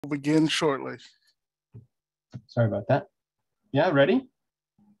We'll begin shortly. Sorry about that. Yeah, ready?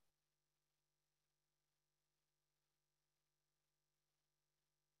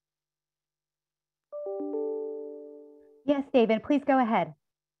 Yes, David, please go ahead.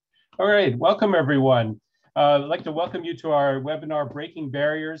 All right, welcome everyone. I'd like to welcome you to our webinar, Breaking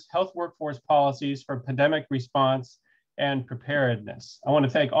Barriers, Health Workforce Policies for Pandemic Response and Preparedness. I want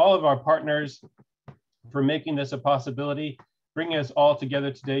to thank all of our partners for making this a possibility, bringing us all together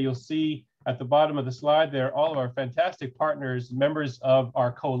today. You'll see at the bottom of the slide there, all of our fantastic partners, members of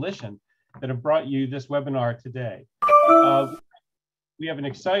our coalition that have brought you this webinar today. We have an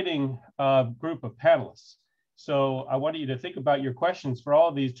exciting group of panelists. So I want you to think about your questions for all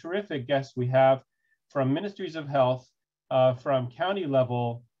of these terrific guests we have from ministries of health, from county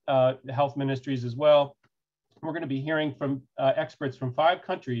level health ministries as well. We're going to be hearing from experts from 5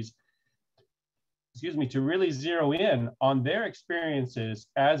 countries, to really zero in on their experiences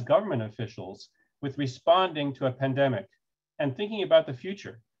as government officials with responding to a pandemic and thinking about the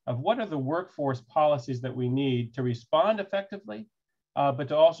future of what are the workforce policies that we need to respond effectively, but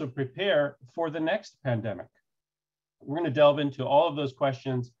to also prepare for the next pandemic. We're going to delve into all of those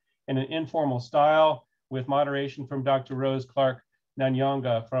questions in an informal style with moderation from Dr. Rose Clark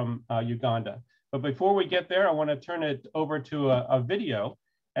Nanyonga from Uganda. But before we get there, I want to turn it over to a video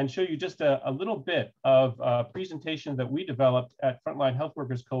and show you just a little bit of a presentation that we developed at Frontline Health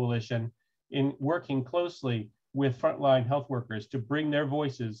Workers Coalition in working closely with frontline health workers to bring their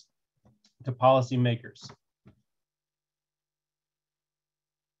voices to policymakers.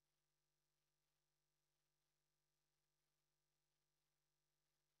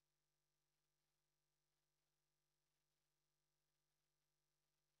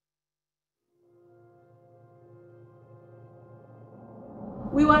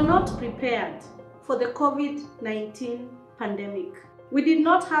 We were not prepared for the COVID-19 pandemic. We did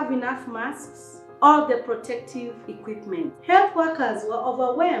not have enough masks or the protective equipment. Health workers were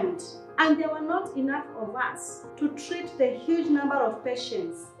overwhelmed, and there were not enough of us to treat the huge number of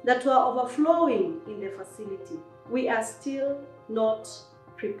patients that were overflowing in the facility. We are still not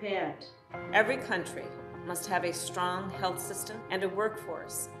prepared. Every country must have a strong health system and a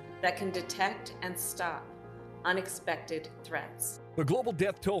workforce that can detect and stop unexpected threats. The global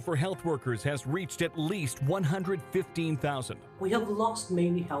death toll for health workers has reached at least 115,000. We have lost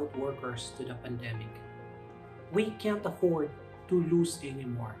many health workers to the pandemic. We can't afford to lose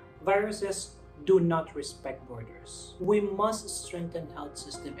anymore. Viruses do not respect borders. We must strengthen health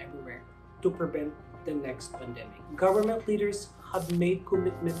system everywhere to prevent the next pandemic. Government leaders have made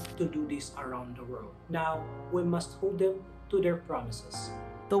commitment to do this around the world. Now, we must hold them to their promises.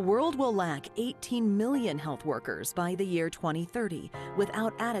 The world will lack 18 million health workers by the year 2030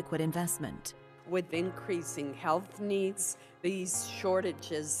 without adequate investment. With increasing health needs, these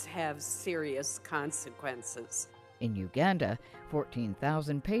shortages have serious consequences. In Uganda,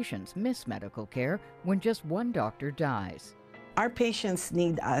 14,000 patients miss medical care when just one doctor dies. Our patients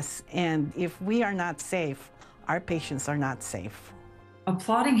need us, and if we are not safe, our patients are not safe.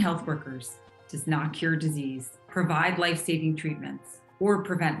 Applauding health workers does not cure disease, provide life-saving treatments, or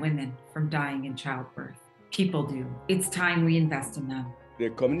prevent women from dying in childbirth. People do. It's time we invest in them. The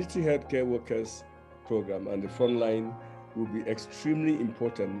community healthcare workers program and the frontline will be extremely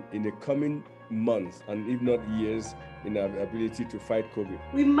important in the coming months and if not years in our ability to fight COVID.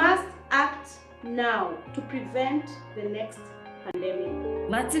 We must act now to prevent the next pandemic.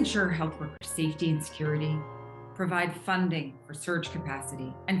 Let's ensure health workers' safety and security, provide funding for surge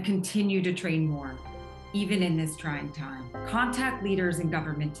capacity, and continue to train more, even in this trying time. Contact leaders in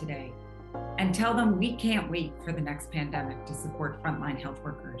government today and tell them we can't wait for the next pandemic to support frontline health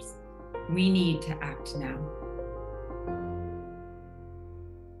workers. We need to act now.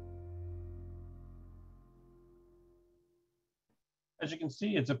 As you can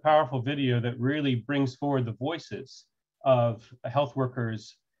see, it's a powerful video that really brings forward the voices of health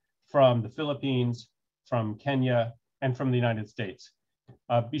workers from the Philippines, from Kenya, and from the United States.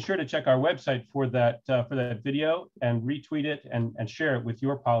 Be sure to check our website for that video and retweet it and share it with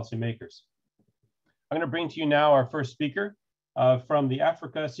your policymakers. I'm going to bring to you now our first speaker from the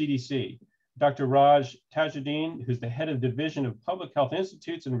Africa CDC, Dr. Raj Tajuddin, who's the head of Division of Public Health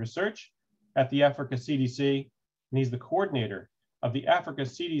Institutes and Research at the Africa CDC, and he's the coordinator of the Africa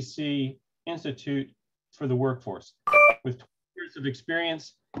CDC Institute for the Workforce. With 20 years of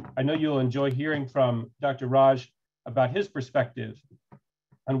experience, I know you'll enjoy hearing from Dr. Raj about his perspective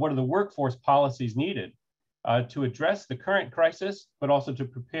on what are the workforce policies needed to address the current crisis, but also to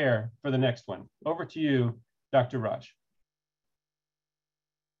prepare for the next one. Over to you, Dr. Raj.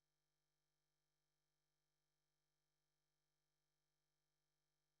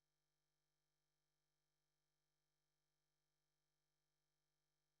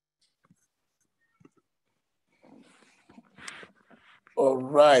 All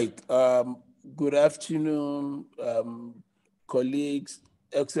right. Good afternoon, colleagues,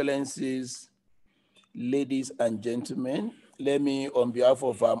 excellencies, ladies and gentlemen. Let me, on behalf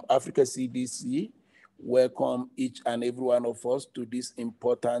of Africa CDC, welcome each and every one of us to this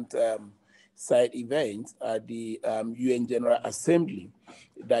important side event at the UN General Assembly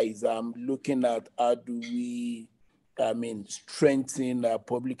that is looking at how do we strengthen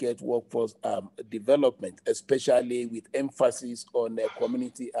public health workforce development, especially with emphasis on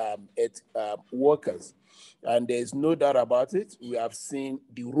community health workers. And there's no doubt about it. We have seen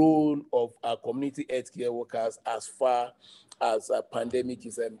the role of our community healthcare workers as far as a pandemic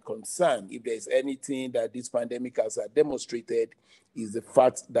is concerned. If there's anything that this pandemic has demonstrated, is the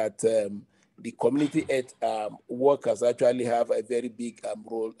fact that the community health workers actually have a very big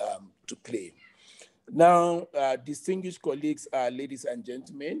role to play. Now, distinguished colleagues, ladies and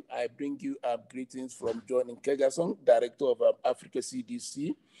gentlemen, I bring you greetings from John Nkegason, Director of Africa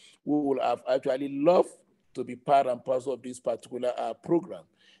CDC, who will have actually loved to be part and parcel of this particular program,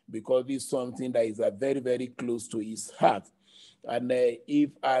 because this is something that is very, very close to his heart. And if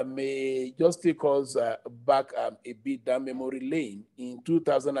I may just take us back a bit down memory lane, in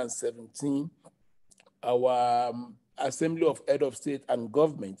 2017, our Assembly of Head of State and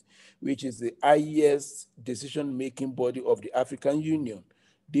Government, which is the highest decision-making body of the African Union,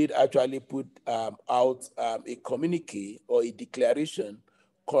 did actually put out a communique or a declaration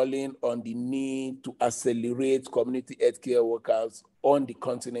calling on the need to accelerate community healthcare workers on the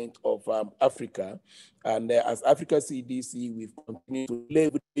continent of Africa. And as Africa CDC, we've continued to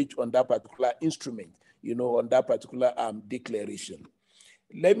leverage on that particular instrument, on that particular declaration.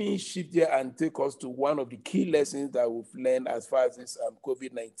 Let me shift here and take us to one of the key lessons that we've learned as far as this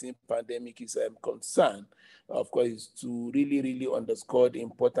COVID-19 pandemic is concerned. Of course, is to really underscore the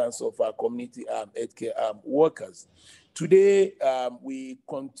importance of our community healthcare workers. Today, we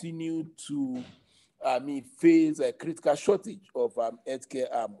continue to face a critical shortage of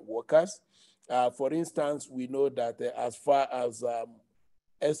healthcare workers. For instance, we know that as far as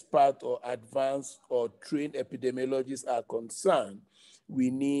expert or advanced or trained epidemiologists are concerned, we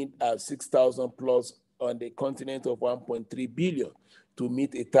need 6,000 plus on the continent of 1.3 billion to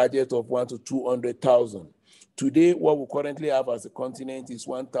meet a target of 1 to 200,000. Today, what we currently have as a continent is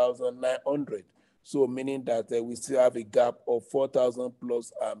 1,900. So meaning that we still have a gap of 4,000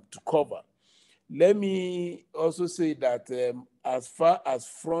 plus to cover. Let me also say that as far as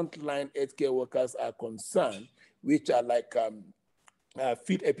frontline healthcare workers are concerned, which are like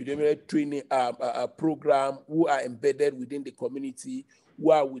field epidemiology training program, who are embedded within the community, who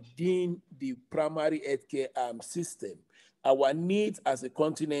are within the primary healthcare system, our needs as a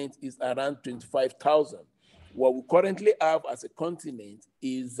continent is around 25,000. What we currently have as a continent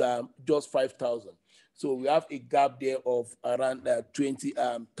is just 5,000. So we have a gap there of around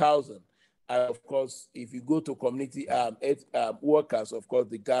 20,000. And of course, if you go to community workers, of course,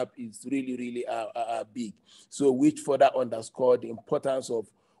 the gap is really big. So which further underscore the importance of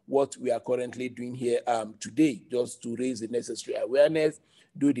what we are currently doing here today, just to raise the necessary awareness,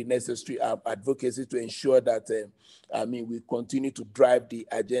 do the necessary advocacy to ensure that, we continue to drive the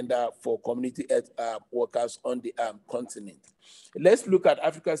agenda for community health workers on the continent. Let's look at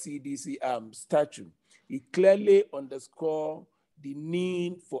Africa CDC statute. It clearly underscores the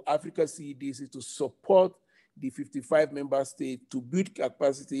need for Africa CDC to support the 55 member states to build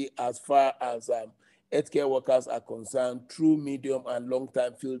capacity as far as healthcare workers are concerned through medium and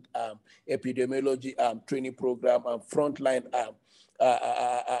long-term field epidemiology training program and frontline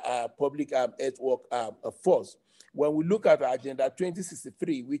public health work force. When we look at Agenda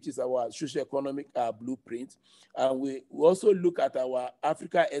 2063, which is our socio-economic blueprint, and we also look at our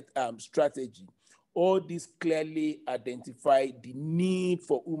Africa Health strategy, all these clearly identify the need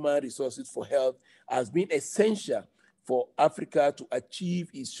for human resources for health as being essential for Africa to achieve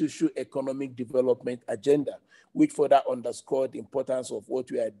its socio-economic development agenda, which further underscore the importance of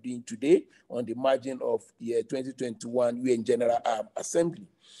what we are doing today on the margin of year 2021 UN General Assembly.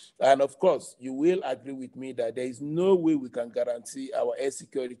 And of course, you will agree with me that there is no way we can guarantee our air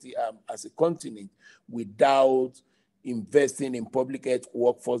security as a continent without investing in public health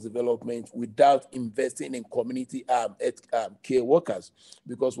workforce development, without investing in community care workers.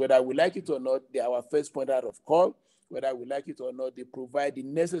 Because whether we like it or not, they are our first point out of call. Whether we like it or not, they provide the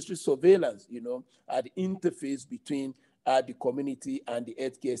necessary surveillance, at the interface between the community and the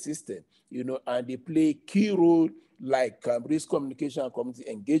healthcare system, and they play a key role like risk communication and community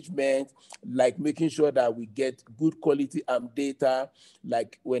engagement, like making sure that we get good quality data,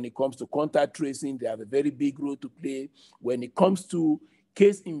 like when it comes to contact tracing, they have a very big role to play. When it comes to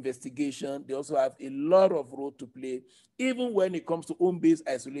case investigation. They also have a lot of role to play, even when it comes to home-based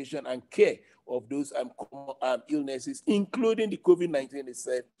isolation and care of those common illnesses, including the COVID-19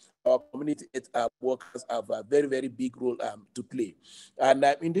 itself. Our community workers have a very, very big role to play. And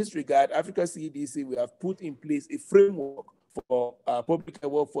in this regard, Africa CDC, we have put in place a framework for public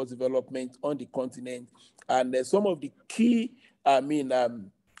health workforce development on the continent. And some of the key,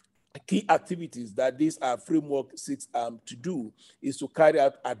 key activities that this framework seeks to do is to carry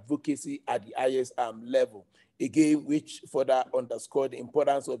out advocacy at the highest level. Again, which further underscore the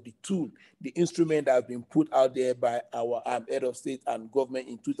importance of the tool, the instrument that has been put out there by our head of state and government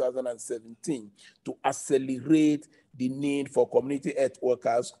in 2017 to accelerate the need for community health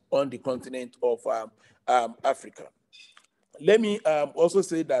workers on the continent of Africa. Let me also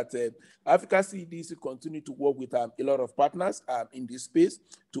say that Africa CDC continue to work with a lot of partners in this space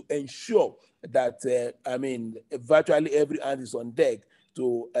to ensure that, virtually every hand is on deck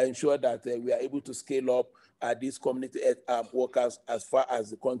to ensure that we are able to scale up these community workers as far as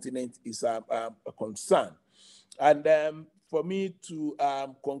the continent is concerned. And for me to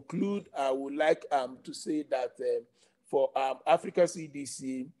conclude, I would like to say that for Africa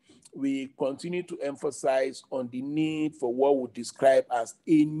CDC, we continue to emphasize on the need for what we describe as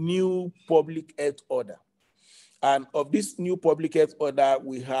a new public health order. And of this new public health order,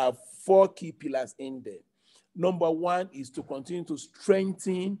 we have 4 key pillars in there. Number 1 is to continue to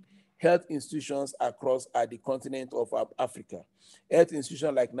strengthen health institutions across the continent of Africa. Health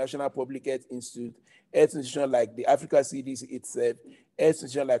institutions like National Public Health Institute, health institutions like the Africa CDC itself, health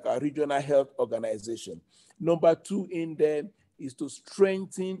institutions like our regional health organization. Number 2 in there is to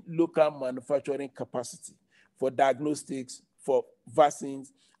strengthen local manufacturing capacity for diagnostics, for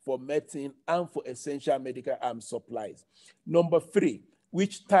vaccines, for medicine, and for essential medical supplies. Number 3,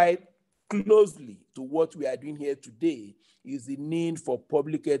 which tied closely to what we are doing here today, is the need for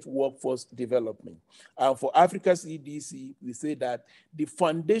public health workforce development. And for Africa CDC, we say that the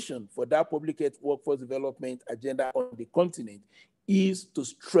foundation for that public health workforce development agenda on the continent is to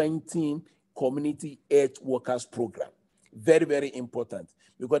strengthen community health workers program. Very, very important,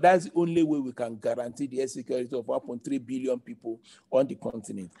 because that's the only way we can guarantee the health security of 1.3 billion people on the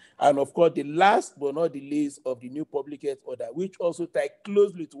continent. And of course, the last but not the least of the new public health order, which also ties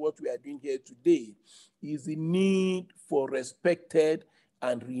closely to what we are doing here today, is the need for respected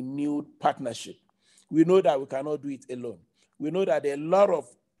and renewed partnership. We know that we cannot do it alone. We know that there are a lot of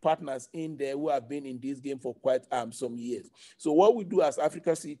partners in there who have been in this game for quite some years. So what we do as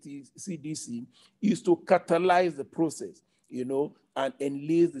Africa CDC is to catalyze the process, and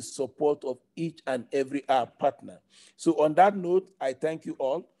enlist the support of each and every partner. So on that note, I thank you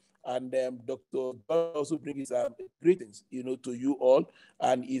all. And Dr. also brings greetings, to you all,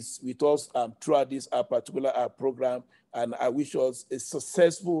 and is with us throughout this particular program. And I wish us a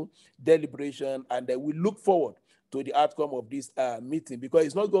successful deliberation, and we look forward to the outcome of this meeting, because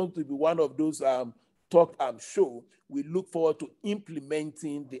it's not going to be one of those talk show. We look forward to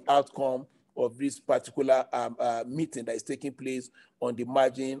implementing the outcome of this particular meeting that is taking place on the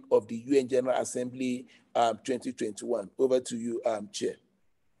margin of the UN General Assembly 2021. Over to you, Chair.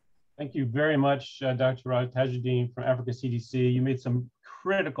 Thank you very much, Dr. Raj Tajuddin from Africa CDC. You made some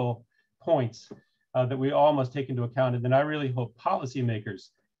critical points that we all must take into account, and then I really hope policymakers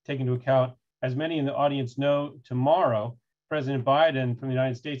take into account. As many in the audience know, tomorrow, President Biden from the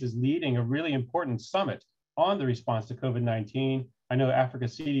United States is leading a really important summit on the response to COVID-19. I know Africa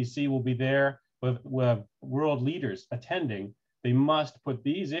CDC will be there with world leaders attending. They must put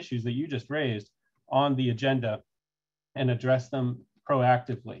these issues that you just raised on the agenda and address them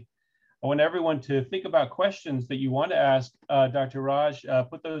proactively. I want everyone to think about questions that you want to ask Dr. Raj.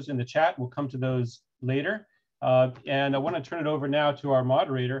 Put those in the chat. We'll come to those later. And I want to turn it over now to our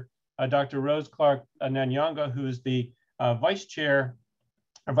moderator, Dr. Rose Clark Nanyanga, who is the Vice Chancellor,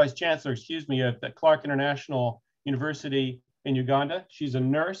 at the Clark International University in Uganda. She's a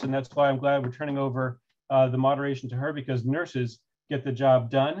nurse, and that's why I'm glad we're turning over the moderation to her, because nurses get the job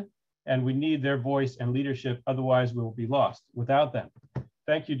done, and we need their voice and leadership. Otherwise, we will be lost without them.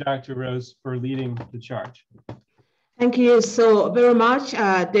 Thank you, Dr. Rose, for leading the charge. Thank you so very much,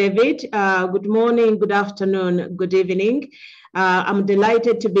 David. Good morning, good afternoon, good evening. I'm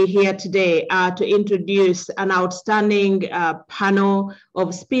delighted to be here today to introduce an outstanding panel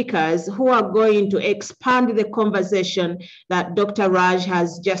of speakers who are going to expand the conversation that Dr. Raj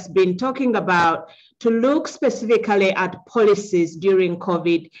has just been talking about, to look specifically at policies during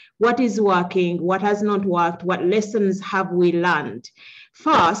COVID. What is working, what has not worked, what lessons have we learned?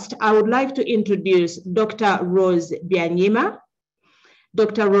 First, I would like to introduce Dr. Rose Byanyima.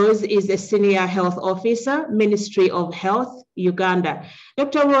 Dr. Rose is a Senior Health Officer, Ministry of Health, Uganda.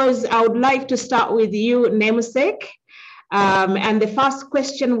 Dr. Rose, I would like to start with you, namesake. And the first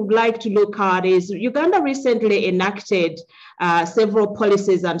question we'd like to look at is Uganda recently enacted several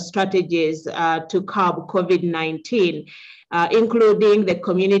policies and strategies to curb COVID-19, including the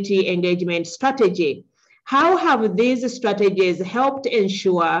community engagement strategy. How have these strategies helped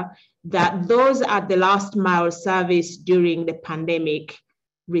ensure that those at the last mile service during the pandemic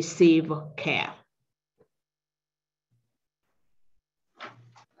receive care?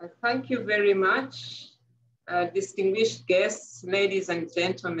 Thank you very much. Distinguished guests, ladies and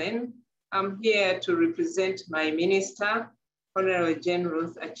gentlemen, I'm here to represent my minister, Honorable Jane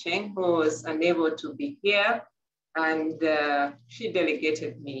Ruth Acheng, who was unable to be here, and she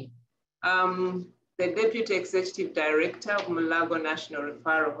delegated me. The Deputy Executive Director of Mulago National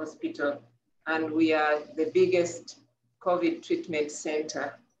Referral Hospital, and we are the biggest COVID treatment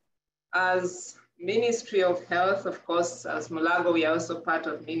center. As Ministry of Health, of course, as Mulago, we are also part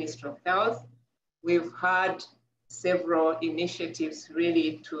of Ministry of Health. We've had several initiatives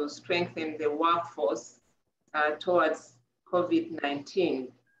really to strengthen the workforce towards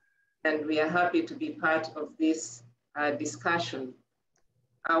COVID-19. And we are happy to be part of this discussion.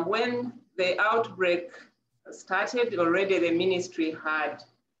 When the outbreak started, already the ministry had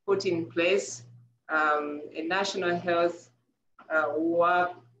put in place a national health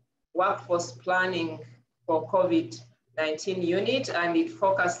workforce planning for COVID-19 unit, and it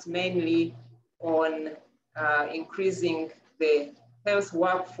focused mainly on increasing the health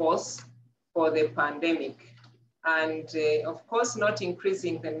workforce for the pandemic. And of course, not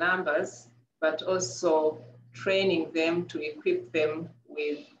increasing the numbers, but also training them to equip them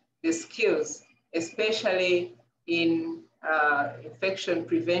with the skills, especially in infection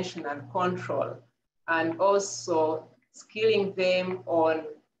prevention and control, and also skilling them on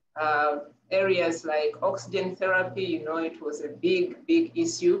areas like oxygen therapy. You know, it was a big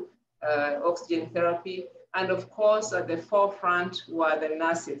issue, oxygen therapy. And of course, at the forefront were the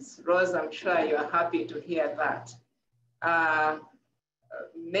nurses. Rose, I'm sure you are happy to hear that.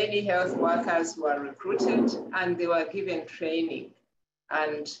 Many health workers were recruited and they were given training.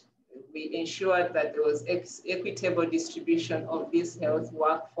 And we ensured that there was equitable distribution of this health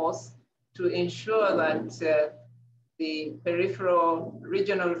workforce to ensure that the peripheral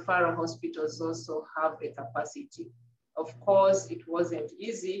regional referral hospitals also have the capacity. Of course, it wasn't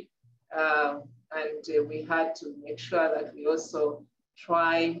easy, and we had to make sure that we also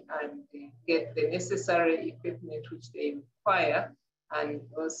try and get the necessary equipment which they require, and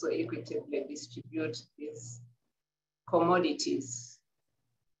also equitably distribute these commodities.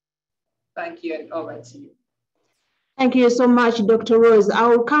 Thank you, and over to you. Thank you so much, Dr. Rose. I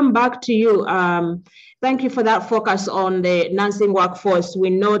will come back to you. Thank you for that focus on the nursing workforce. We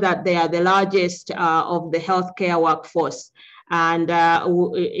know that they are the largest of the healthcare workforce. And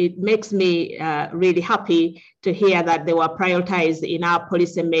it makes me really happy to hear that they were prioritized in our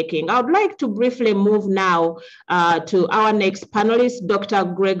policy making. I would like to briefly move now to our next panelist, Dr.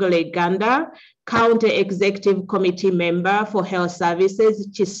 Gregory Ganda, County Executive Committee Member for Health Services,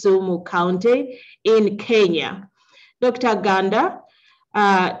 Kisumu County in Kenya. Dr. Ganda,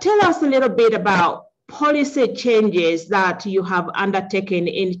 tell us a little bit about policy changes that you have undertaken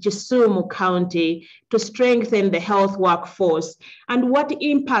in Kisumu County to strengthen the health workforce, and what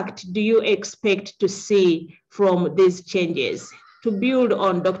impact do you expect to see from these changes, to build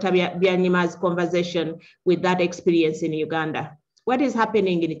on Dr. Byanima's conversation with that experience in Uganda? What is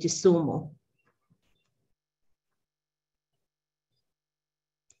happening in Kisumu?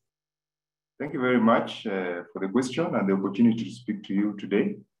 Thank you very much for the question and the opportunity to speak to you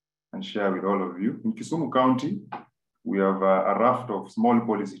today and share with all of you. In Kisumu County, we have a raft of small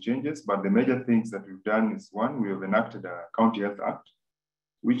policy changes, but the major things that we've done is, one, we have enacted a County Health Act,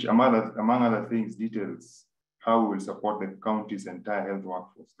 which among other things details how we will support the county's entire health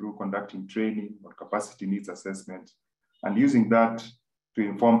workforce through conducting training or capacity needs assessment, and using that to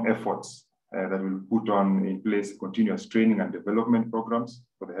inform efforts that will put on in place continuous training and development programs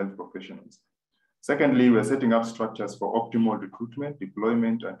for the health professionals. Secondly, we're setting up structures for optimal recruitment,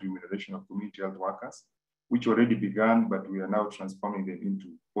 deployment, and remuneration of community health workers, which already began, but we are now transforming them into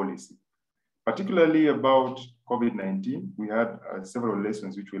policy. Particularly about COVID-19, we had several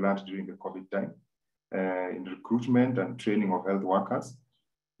lessons which we learned during the COVID time in recruitment and training of health workers.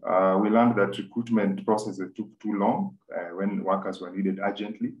 We learned that recruitment processes took too long when workers were needed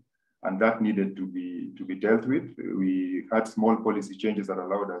urgently, and that needed to be dealt with. We had small policy changes that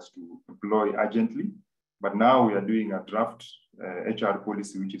allowed us to employ urgently, but now we are doing a draft HR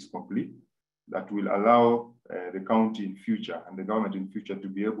policy which is complete that will allow the county in future and the government in future to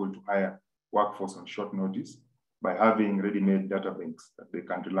be able to hire workforce on short notice by having ready-made data banks that they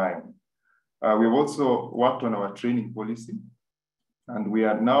can rely on. We've also worked on our training policy, and we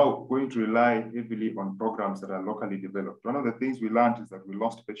are now going to rely heavily on programs that are locally developed. One of the things we learned is that we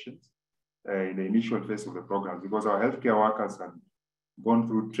lost patients in the initial phase of the program because our healthcare workers had gone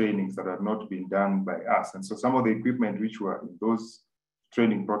through trainings that had not been done by us. And so some of the equipment which were in those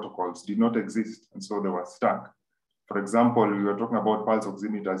training protocols did not exist, and so they were stuck. For example, we were talking about pulse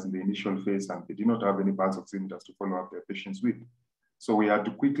oximeters in the initial phase, and they did not have any pulse oximeters to follow up their patients with. So we had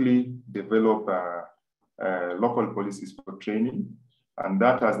to quickly develop local policies for training, and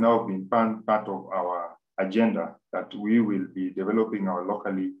that has now been part of our agenda, that we will be developing our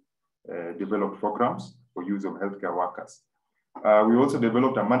locally developed programs for use of healthcare workers. We also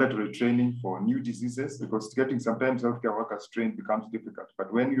developed a mandatory training for new diseases, because getting sometimes healthcare workers trained becomes difficult.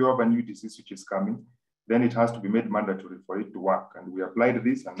 But when you have a new disease which is coming, then it has to be made mandatory for it to work. And we applied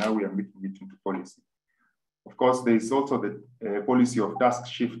this, and now we are making it into policy. Of course, there is also the policy of task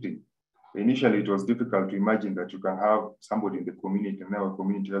shifting. Initially, it was difficult to imagine that you can have somebody in the community, and now a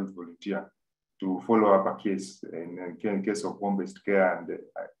community health volunteer, to follow up a case in case of home-based care and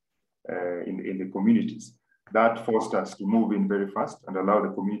in the communities. That forced us to move in very fast and allow the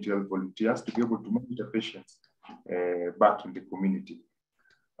community health volunteers to be able to monitor patients back in the community.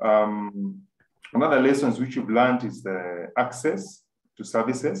 Another lessons which we've learned is the access to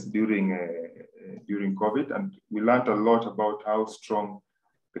services during COVID, and we learned a lot about how strong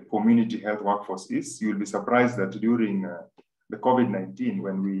the community health workforce is. You'll be surprised that during the COVID-19,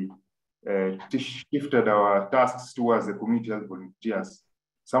 when we shifted our tasks towards the community health volunteers,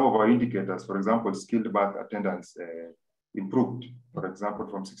 some of our indicators, for example, skilled birth attendance improved, for example,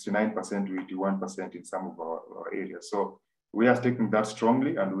 from 69% to 81% in some of our areas. So we are taking that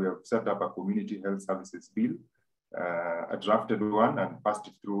strongly, and we have set up a community health services bill, a drafted one, and passed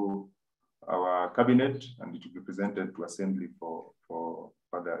it through our cabinet, and it will be presented to Assembly for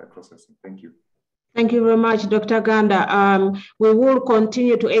further processing. Thank you. Thank you very much, Dr. Ganda. We will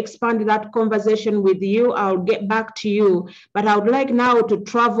continue to expand that conversation with you. I'll get back to you, but I would like now to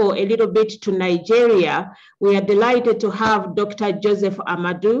travel a little bit to Nigeria. We are delighted to have Dr. Joseph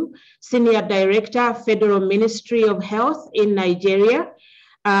Amadu, Senior Director, Federal Ministry of Health in Nigeria.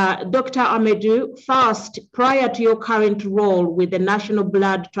 Dr. Amadu, first, prior to your current role with the National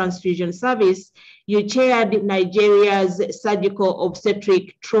Blood Transfusion Service, you chaired Nigeria's Surgical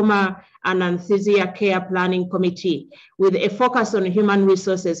Obstetric Trauma and Anesthesia Care Planning Committee with a focus on human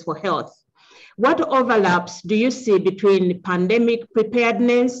resources for health. What overlaps do you see between pandemic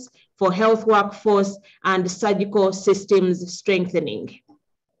preparedness for health workforce and surgical systems strengthening?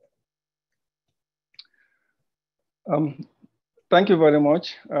 Thank you very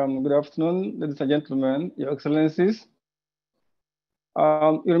much. Good afternoon, ladies and gentlemen, Your Excellencies.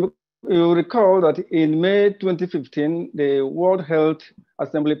 You recall that in May 2015, the World Health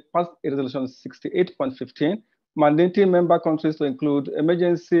Assembly passed a resolution 68.15, mandating member countries to include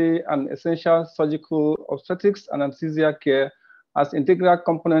emergency and essential surgical obstetrics and anesthesia care as integral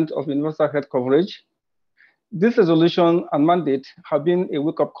component of universal health coverage. This resolution and mandate have been a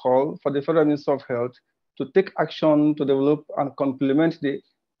wake-up call for the Federal Ministry of Health to take action to develop and complement the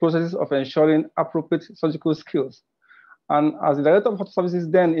processes of ensuring appropriate surgical skills. And as the Director of Health Services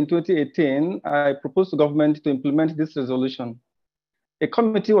then in 2018, I proposed to government to implement this resolution. A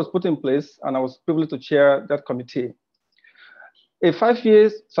committee was put in place, and I was privileged to chair that committee. A 5-year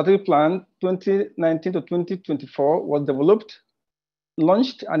strategic plan, 2019 to 2024, was developed,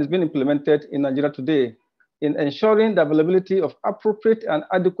 launched, and is being implemented in Nigeria today in ensuring the availability of appropriate and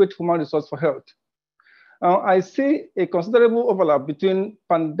adequate human resource for health. I see a considerable overlap between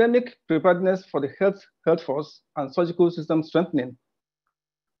pandemic preparedness for the health force and surgical system strengthening.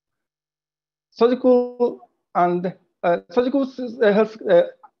 Surgical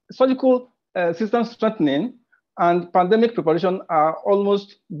system strengthening and pandemic preparation are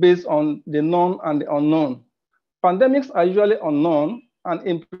almost based on the known and the unknown. Pandemics are usually unknown, and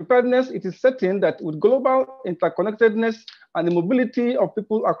in preparedness, it is certain that with global interconnectedness and the mobility of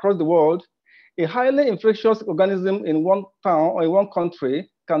people across the world, a highly infectious organism in one town or in one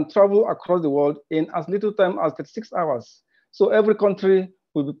country can travel across the world in as little time as 36 hours. So every country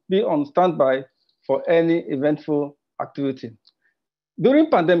will be on standby for any eventful activity. During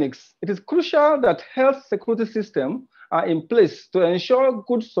pandemics, it is crucial that health security systems are in place to ensure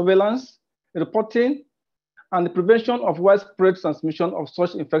good surveillance, reporting, and the prevention of widespread transmission of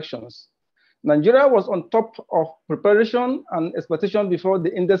such infections. Nigeria was on top of preparation and expectation before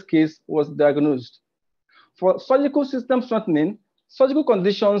the index case was diagnosed. For surgical system strengthening, surgical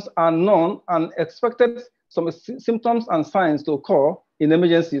conditions are known and expected some symptoms and signs to occur in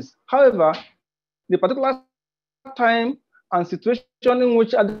emergencies. However, the particular time and situation in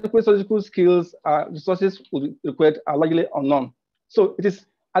which adequate surgical skills resources will be required are largely unknown. So it is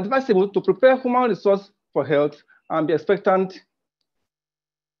advisable to prepare human resource for health and be expectant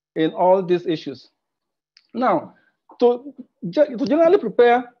in all these issues. Now, to generally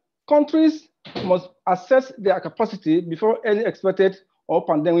prepare, countries must assess their capacity before any expected or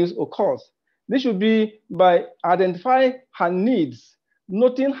pandemic occurs. This should be by identifying her needs,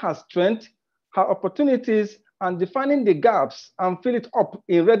 noting her strength, her opportunities, and defining the gaps and fill it up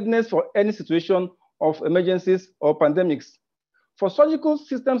in readiness for any situation of emergencies or pandemics. For surgical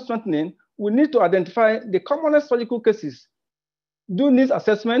system strengthening, we need to identify the commonest surgical cases, do needs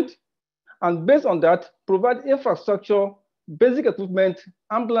assessment, and based on that, provide infrastructure, basic equipment,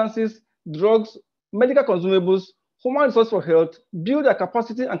 ambulances, drugs, medical consumables, human resource for health, build their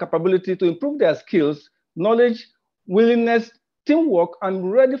capacity and capability to improve their skills, knowledge, willingness, teamwork,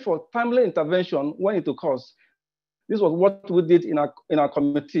 and ready for timely intervention when it occurs. This was what we did in our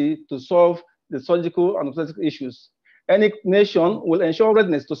committee to solve the surgical and obstetric issues. Any nation will ensure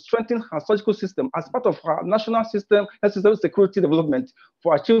readiness to strengthen her surgical system as part of her national system, health system security development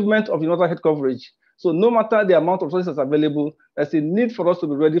for achievement of universal health coverage. So no matter the amount of resources available, there's a need for us to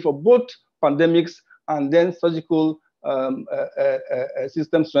be ready for both pandemics and then surgical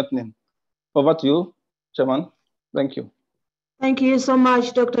system strengthening. Over to you, Chairman. Thank you. Thank you so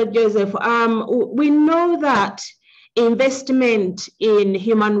much, Dr. Joseph. We know that investment in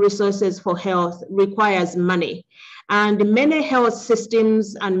human resources for health requires money, and many health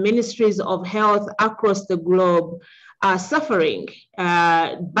systems and ministries of health across the globe are suffering.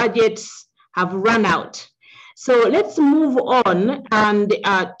 Budgets have run out. So let's move on and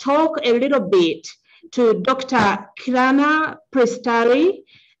talk a little bit to Dr. Kirana Prestari,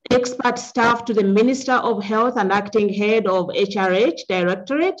 expert staff to the Minister of Health and acting head of HRH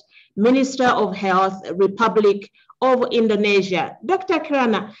Directorate, Minister of Health, Republic of Indonesia. Dr.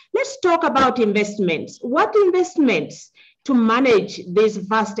 Kirana, let's talk about investments. What investments to manage this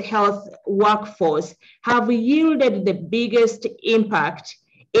vast health workforce have yielded the biggest impact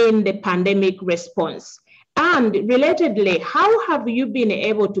in the pandemic response? And relatedly, how have you been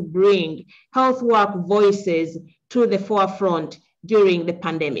able to bring health work voices to the forefront during the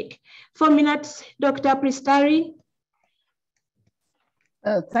pandemic? 4 minutes, Dr. Prestari.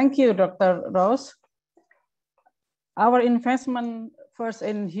 Thank you, Dr. Rose. Our investment first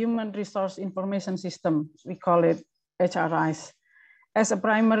in human resource information system, we call it HRIs, as a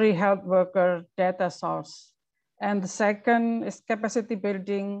primary health worker data source. And the second is capacity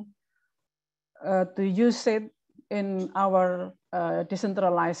building to use it in our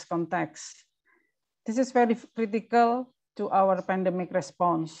decentralized context. This is very critical to our pandemic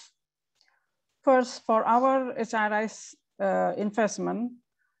response. First, for our HRIs investment,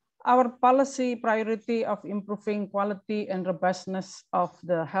 our policy priority of improving quality and robustness of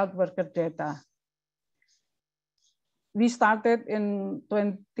the health worker data. We started in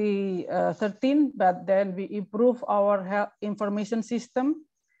 2013, but then we improved our health information system.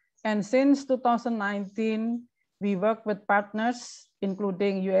 And since 2019, we work with partners,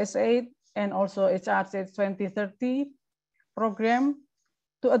 including USAID and also HRH 2030 program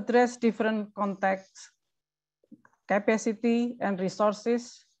to address different contexts, capacity, and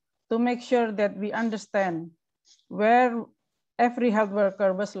resources to make sure that we understand where every health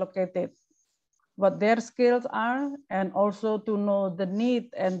worker was located, what their skills are, and also to know the need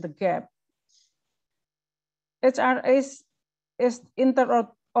and the gap. HRS is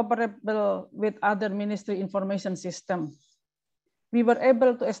interoperable with other ministry information system. We were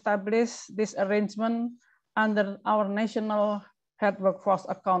able to establish this arrangement under our national health workforce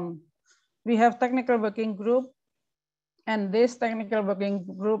account. We have technical working group, and this technical working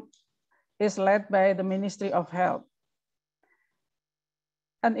group is led by the Ministry of Health.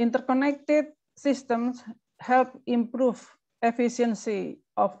 And interconnected systems help improve efficiency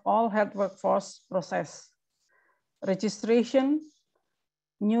of all health workforce process, registration,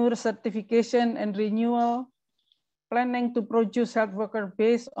 new certification and renewal, planning to produce health worker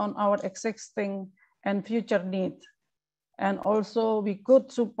based on our existing and future needs. And also we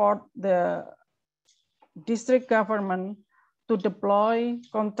could support the district government to deploy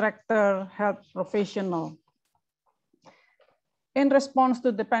contractor health professional. In response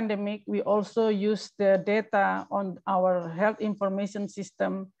to the pandemic, we also use the data on our health information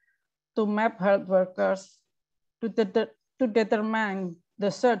system to map health workers to determine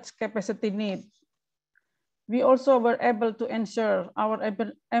the surge capacity need. We also were able to ensure our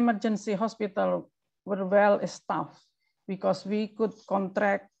emergency hospital were well staffed because we could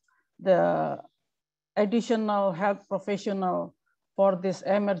contract the additional health professional for this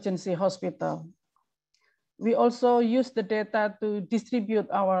emergency hospital. We also use the data to distribute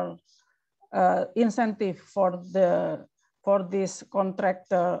our incentive for this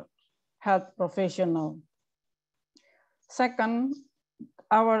contractor health professional. Second,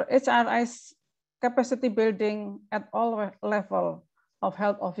 our HRI's capacity building at all levels of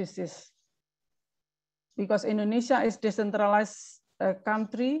health offices. Because Indonesia is decentralized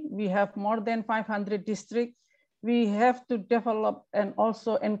country, we have more than 500 districts. We have to develop and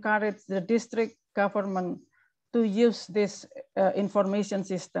also encourage the district government to use this information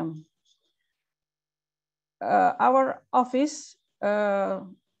system. Our office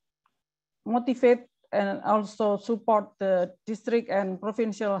motivate and also support the district and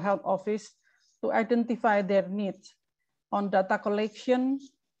provincial health office to identify their needs on data collection,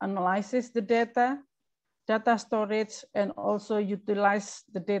 analysis the data storage, and also utilize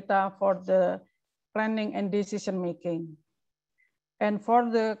the data for the planning and decision making. And for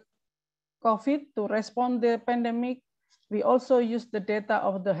the COVID, to respond to the pandemic, we also use the data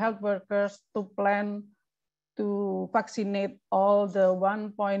of the health workers to plan to vaccinate all the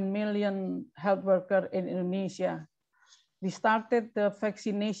 1 million health workers in Indonesia. We started the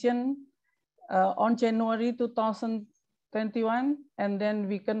vaccination on January 2021, and then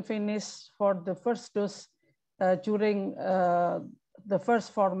we can finish for the first dose during the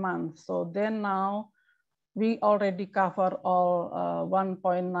first 4 months. So then now we already cover all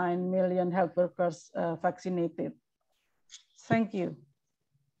 1.9 million health workers vaccinated. Thank you.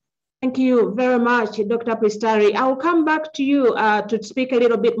 Thank you very much, Dr. Pristari. I'll come back to you to speak a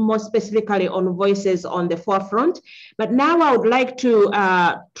little bit more specifically on voices on the forefront. But now I would like to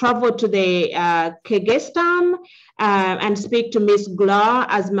travel to the Kyrgyzstan and speak to Ms. Gula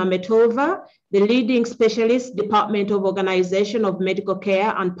Azmametova, the leading specialist, Department of Organization of Medical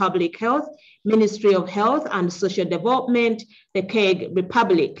Care and Public Health, Ministry of Health and Social Development, the Kyrgyz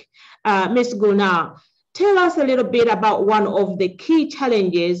Republic. Ms. Gulnar, tell us a little bit about one of the key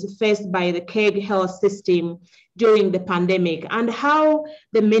challenges faced by the Kyrgyz health system during the pandemic and how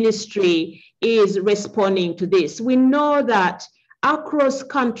the ministry is responding to this. We know that across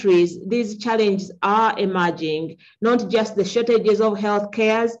countries, these challenges are emerging, not just the shortages of health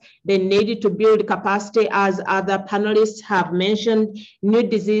cares, the need to build capacity, as other panelists have mentioned, new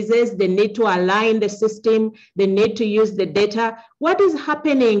diseases, the need to align the system, the need to use the data. What is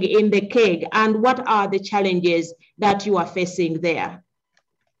happening in the Kyrgyz and what are the challenges that you are facing there?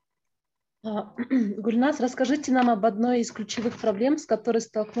 Гульнас, расскажите нам об одной из ключевых проблем, с которой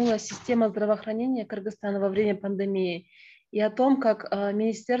столкнулась система здравоохранения Кыргызстана во время пандемии, и о том, как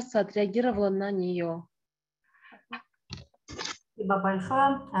министерство отреагировало на нее. Спасибо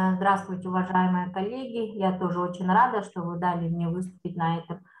большое. Здравствуйте, уважаемые коллеги. Я тоже очень рада, что вы дали мне выступить на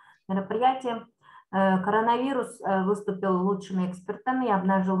этом мероприятии. Коронавирус выступил лучшими экспертами и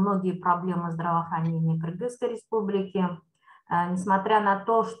обнажил многие проблемы здравоохранения Кыргызской республики. Несмотря на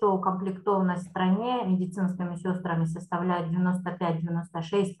то, что укомплектованность в стране медицинскими сестрами составляет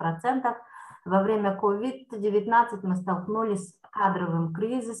 95-96%, во время COVID-19 мы столкнулись с кадровым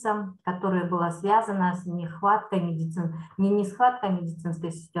кризисом, которое было связано с нехваткой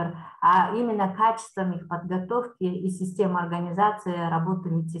медицинской сестер, а именно качеством их подготовки и системы организации работы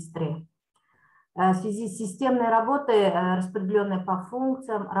медсестры. В связи с системной работой, распределенной по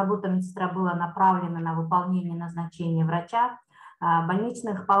функциям, работа медсестра была направлена на выполнение назначения врача. В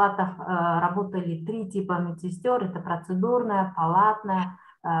больничных палатах работали 3 типа медсестер, это процедурная, палатная,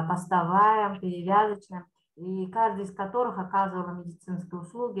 постовая, перевязочная, и каждый из которых оказывала медицинские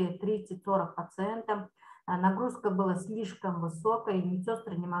услуги 30-40 пациентам. Нагрузка была слишком высокой, и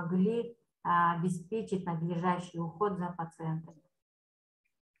медсестры не могли обеспечить надлежащий уход за пациентами.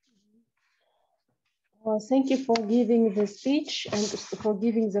 Thank you for giving the speech and for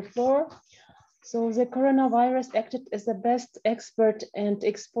giving the floor. So the coronavirus acted as the best expert and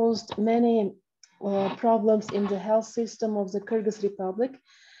exposed many problems in the health system of the Kyrgyz Republic,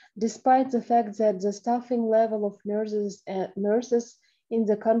 despite the fact that the staffing level of nurses in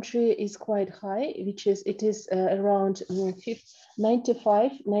the country is quite high, which is around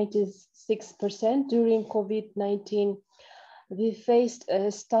 95-96% during COVID-19. We faced a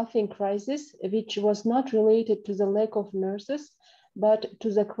staffing crisis, which was not related to the lack of nurses, but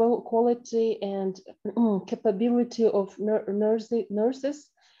to the quality and capability of nurses.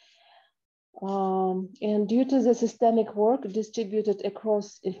 And due to the systemic work distributed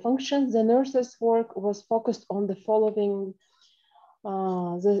across functions, the nurses' work was focused on the following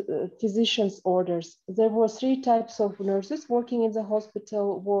the physician's orders. There were 3 types of nurses working in the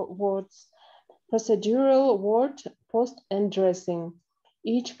hospital wards. procedural ward, post, and dressing,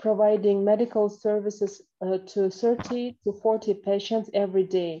 each providing medical services to 30 to 40 patients every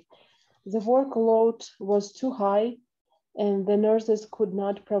day. The workload was too high and the nurses could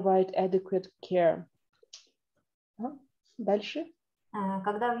not provide adequate care. Дальше.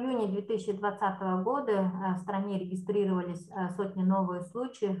 Когда в июне 2020 года в стране регистрировались сотни новых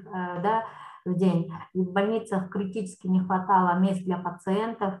случаев в день, и в больницах критически не хватало мест для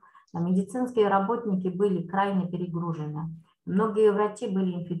пациентов, медицинские работники были крайне перегружены. Многие врачи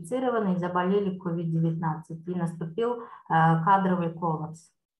были инфицированы и заболели COVID-19, и наступил кадровый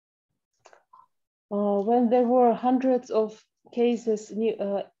коллапс. When there were hundreds of cases,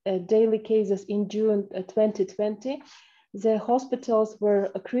 daily cases in June 2020, the hospitals were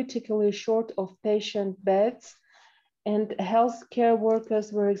critically short of patient beds and healthcare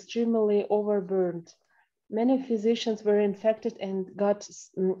workers were extremely overburdened. Many physicians were infected and got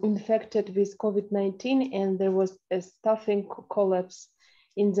infected with COVID-19 and there was a staffing collapse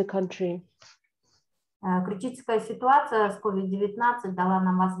in the country. Критическая ситуация с COVID-19 дала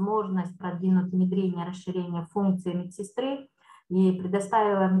нам возможность продвинуть внедрение, расширение функций медсестры и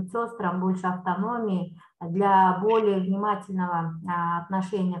предоставила медсестрам больше автономии для более внимательного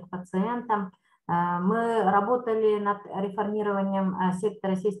отношения к пациентам. Мы работали над реформированием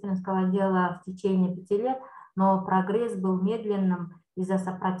сектора сестринского дела в течение 5 лет, но прогресс был медленным из-за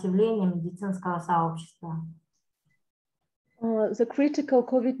сопротивления медицинского сообщества. The critical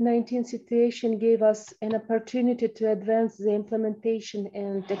COVID-19 situation gave us an opportunity to advance the implementation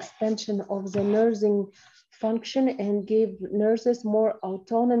and expansion of the nursing function and gave nurses more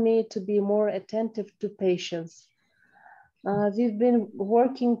autonomy to be more attentive to patients. We've been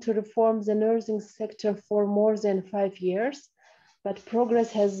working to reform the nursing sector for more than 5 years, but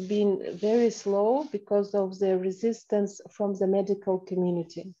progress has been very slow because of the resistance from the medical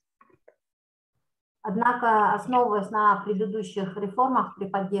community. Однако, основываясь на предыдущих реформах при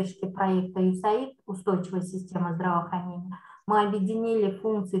поддержке проекта USAID «Устойчивая система здравоохранения», мы объединили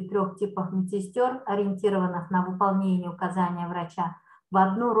функции 3 типов медсестер, ориентированных на выполнение указания врача, в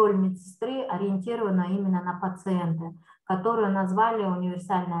одну роль медсестры, ориентированную именно на пациента, которую назвали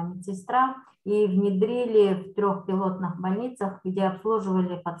 «Универсальная медсестра», и внедрили в 3 пилотных больницах, где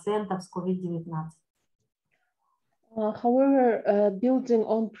обслуживали пациентов с COVID-19. However, building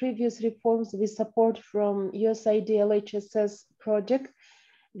on previous reforms with support from USAID LHSS project,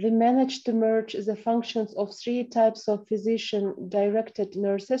 we managed to merge the functions of 3 types of physician-directed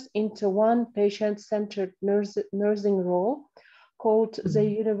nurses into one patient-centered nursing role called the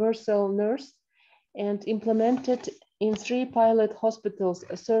universal nurse and implemented in 3 pilot hospitals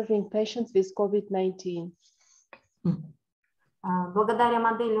serving patients with COVID-19. Благодаря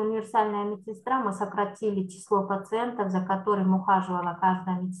модели «Универсальная медсестра» мы сократили число пациентов, за которыми ухаживала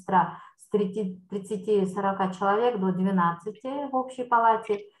каждая медсестра с 30-40 человек до 12 в общей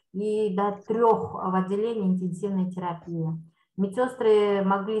палате и до 3 в отделении интенсивной терапии. Медсестры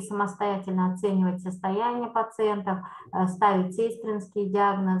могли самостоятельно оценивать состояние пациентов, ставить сестринские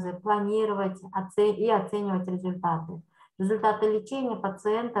диагнозы, планировать и оценивать результаты. Результаты лечения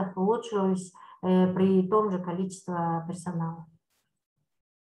пациентов улучшились при том же количестве персонала.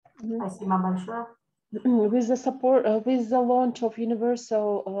 Спасибо большое. With the launch of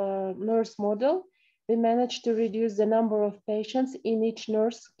universal nurse model, we managed to reduce the number of patients in each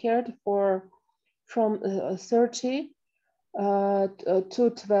nurse cared for from 30 to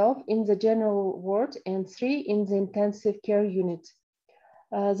 12 in the general ward and 3 in the intensive care unit.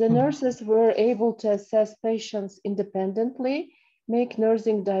 The nurses were able to assess patients independently, make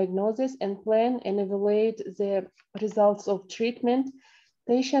nursing diagnosis and plan and evaluate the results of treatment.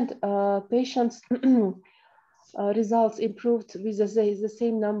 Patients' results improved with the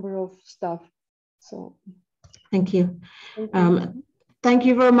same number of staff. So, thank you. Thank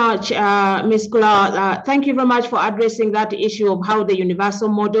you very much, Ms. Goulart. Thank you very much for addressing that issue of how the universal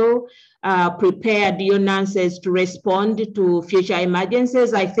model prepared your nurses to respond to future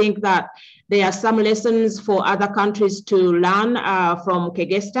emergencies. I think that there are some lessons for other countries to learn from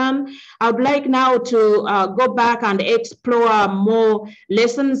Kyrgyzstan. I would like now to go back and explore more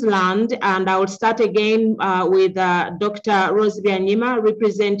lessons learned, and I will start again with Dr. Rose Byanyima,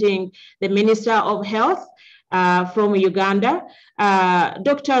 representing the Minister of Health from Uganda.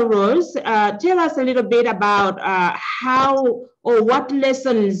 Dr. Rose, tell us a little bit about how or what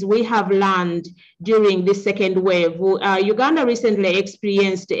lessons we have learned during this second wave. Uganda recently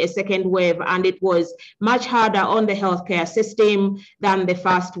experienced a second wave, and it was much harder on the healthcare system than the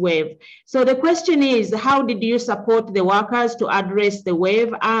first wave. So the question is, how did you support the workers to address the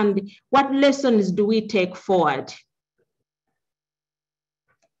wave, and what lessons do we take forward?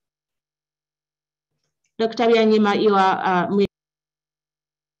 Dr. Byanyima, you are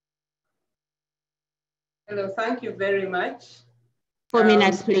Hello, thank you very much. 4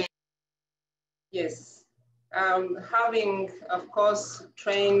 minutes, please. Yes. Having, of course,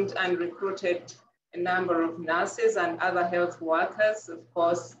 trained and recruited a number of nurses and other health workers, of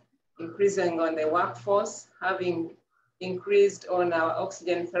course, increasing on the workforce, having increased on our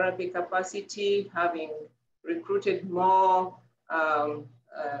oxygen therapy capacity, having recruited more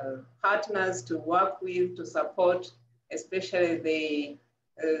partners to work with, to support, especially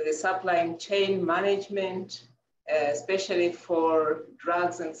the supply chain management, especially for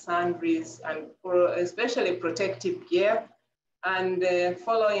drugs and sundries, and for especially protective gear, and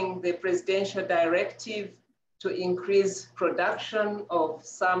following the presidential directive to increase production of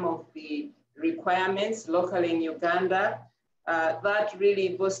some of the requirements locally in Uganda, that really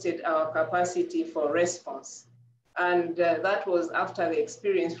boosted our capacity for response. And that was after the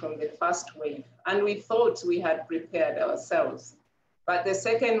experience from the first wave. And we thought we had prepared ourselves. But the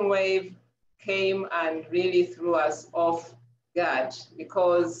second wave came and really threw us off guard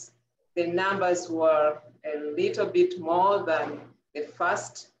because the numbers were a little bit more than the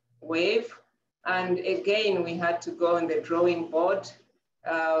first wave. And again, we had to go on the drawing board.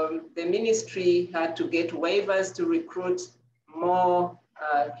 The ministry had to get waivers to recruit more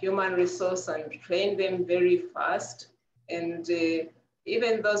human resource and train them very fast. And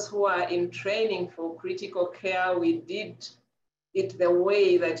even those who are in training for critical care, we did it the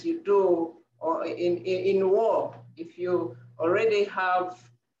way that you do or in war. If you already have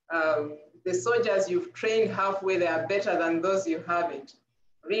the soldiers you've trained halfway, they are better than those you haven't.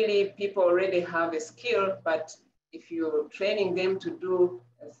 Really, people already have a skill, but if you're training them to do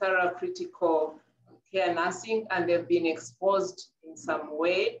a thorough critical care nursing and they've been exposed in some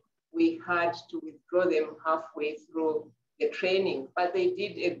way, we had to withdraw them halfway through the training, but they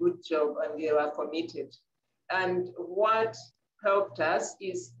did a good job and they were committed. And what helped us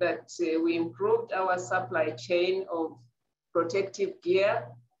is that we improved our supply chain of protective gear,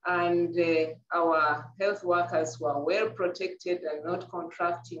 and our health workers were well protected and not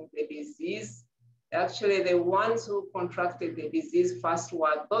contracting the disease. Actually, the ones who contracted the disease first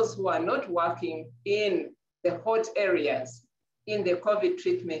were those who are not working in the hot areas in the COVID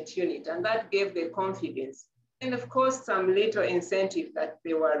treatment unit, and that gave the confidence. And of course, some little incentive that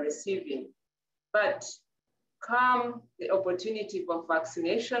they were receiving. But come the opportunity for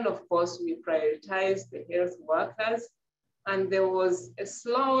vaccination, of course, we prioritized the health workers, and there was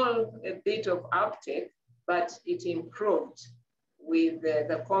a bit of uptake, but it improved with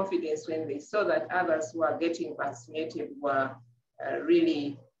the confidence when they saw that others who are getting vaccinated were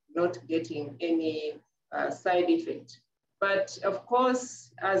really not getting any side effect. But of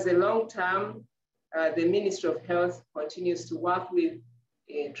course, as a long term, the Ministry of Health continues to work with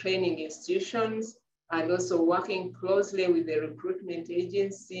training institutions and also working closely with the recruitment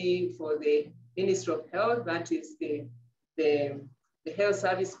agency for the Ministry of Health, that is the Health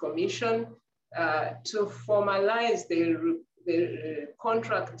Service Commission, to formalize the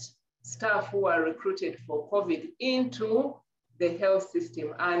contract staff who are recruited for COVID into the health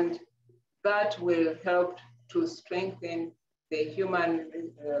system. And that will help to strengthen the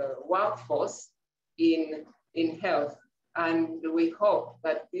human workforce in health. And we hope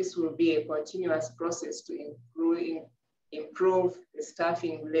that this will be a continuous process to improve the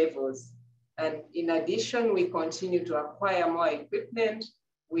staffing levels. And in addition, we continue to acquire more equipment.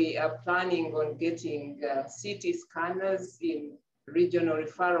 We are planning on getting CT scanners in regional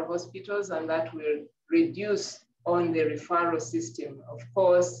referral hospitals, and that will reduce on the referral system. Of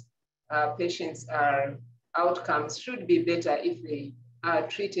course, patients' outcomes should be better if they are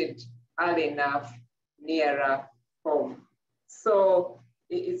treated early enough nearer home. So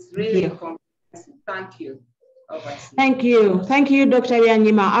it's really comprehensive. Thank you. Thank you. Thank you, Dr.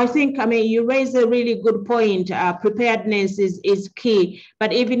 Byanyima. I think, you raised a really good point. Preparedness is key,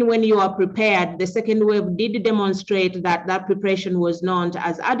 but even when you are prepared, the second wave did demonstrate that that preparation was not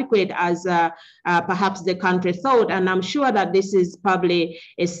as adequate as perhaps the country thought. And I'm sure that this is probably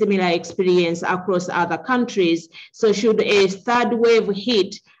a similar experience across other countries. So should a third wave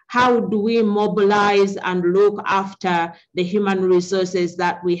hit, how do we mobilize and look after the human resources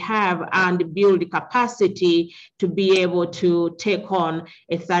that we have and build capacity to be able to take on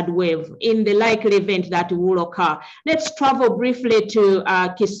a third wave in the likely event that it will occur? Let's travel briefly to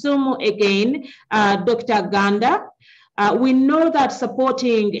Kisumu again. Dr. Ganda, we know that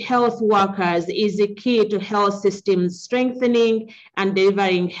supporting health workers is a key to health systems strengthening and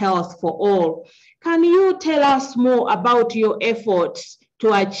delivering health for all. Can you tell us more about your efforts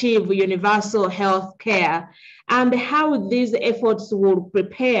to achieve universal health care, and how these efforts will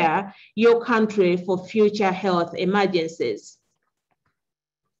prepare your country for future health emergencies?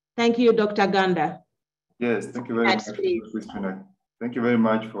 Thank you, Dr. Ganda. Yes, thank you very much for that question. Thank you very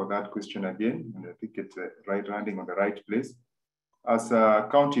much for that question again. And I think it's landing on the right place. As a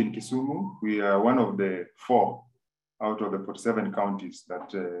county in Kisumu, we are one of the 4 out of the 47 counties that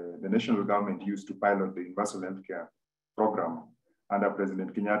the national government used to pilot the universal healthcare program under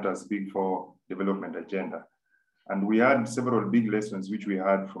President Kenyatta's Big 4 development agenda. And we had several big lessons which we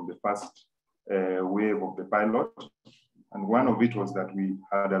had from the first wave of the pilot. And one of it was that we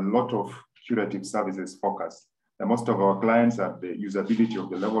had a lot of curative services focus. And most of our clients had the usability of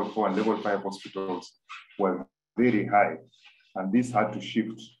the level 4 and level 5 hospitals were very high. And this had to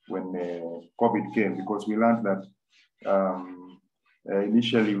shift when COVID came, because we learned that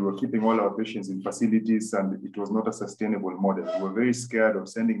initially we were keeping all our patients in facilities and it was not a sustainable model. We were very scared of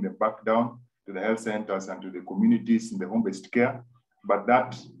sending them back down to the health centers and to the communities in the home-based care. But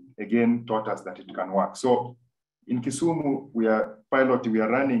that again taught us that it can work. So in Kisumu, we are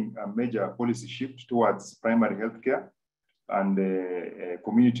running a major policy shift towards primary healthcare and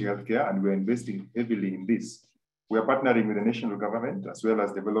community healthcare, and we're investing heavily in this. We are partnering with the national government as well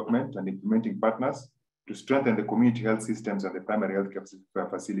as development and implementing partners to strengthen the community health systems and the primary healthcare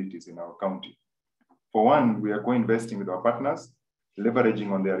facilities in our county. For one, we are co-investing with our partners,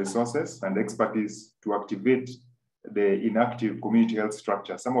 leveraging on their resources and expertise to activate the inactive community health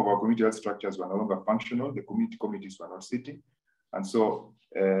structure. Some of our community health structures were no longer functional, the community committees were not sitting. And so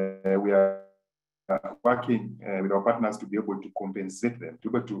we are working with our partners to be able to compensate them, to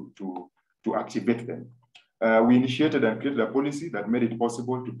be able to activate them. We initiated and created a policy that made it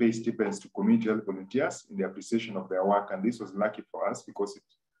possible to pay stipends to community health volunteers in the appreciation of their work. And this was lucky for us because it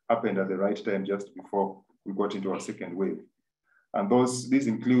happened at the right time just before we got into our second wave. And this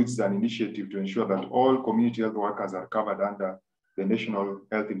includes an initiative to ensure that all community health workers are covered under the National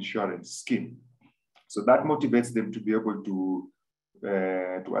Health Insurance Scheme. So that motivates them to be able to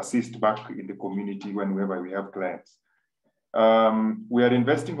assist back in the community whenever we have clients. We are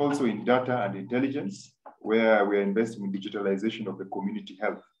investing also in data and intelligence, where we are investing in digitalization of the community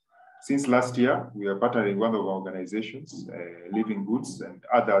health. Since last year, we are partnering with one of our organizations, Living Goods and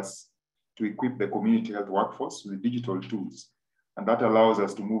others, to equip the community health workforce with digital tools. And that allows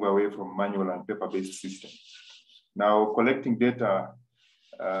us to move away from manual and paper-based systems. Now, collecting data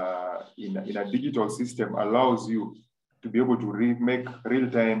in a digital system allows you to be able to make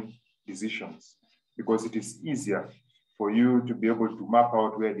real-time decisions, because it is easier for you to be able to map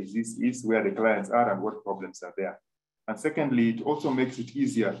out where disease is, where the clients are, and what problems are there. And secondly, it also makes it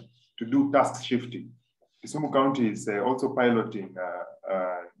easier to do task shifting. Kisumu County is also piloting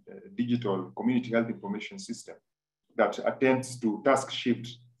a digital community health information system that attempts to task shift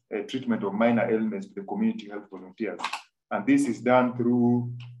treatment of minor ailments to the community health volunteers. And this is done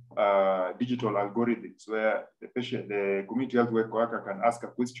through digital algorithms where the community health worker can ask a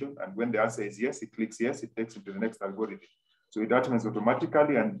question, and when the answer is yes, it clicks yes, it takes it to the next algorithm. So it happens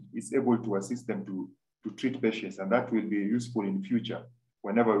automatically and is able to assist them to treat patients, and that will be useful in future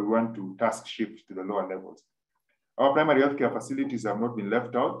whenever we want to task shift to the lower levels. Our primary healthcare facilities have not been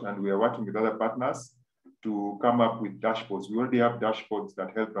left out, and we are working with other partners to come up with dashboards. We already have dashboards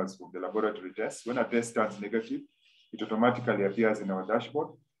that help us with the laboratory tests. When a test turns negative, it automatically appears in our dashboard.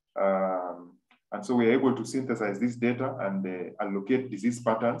 And so we are able to synthesize this data and allocate disease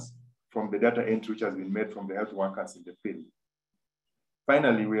patterns from the data entry which has been made from the health workers in the field.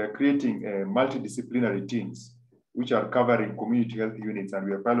 Finally, we are creating multidisciplinary teams which are covering community health units, and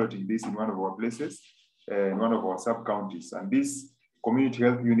we are piloting this in one of our places, in one of our sub-counties. And these community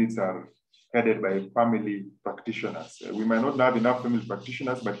health units are headed by family practitioners. We might not have enough family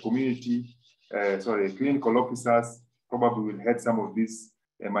practitioners, but clinical officers probably will head some of these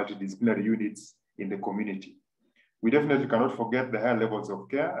multidisciplinary units in the community. We definitely cannot forget the higher levels of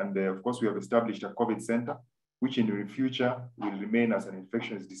care. And of course, we have established a COVID center, which in the future will remain as an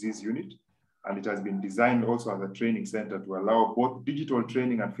infectious disease unit. And it has been designed also as a training center to allow both digital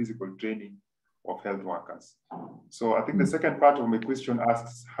training and physical training of health workers. So I think the second part of my question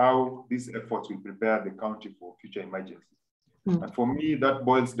asks how these efforts will prepare the county for future emergencies. And for me, that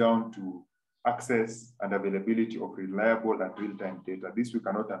boils down to access and availability of reliable and real-time data. This we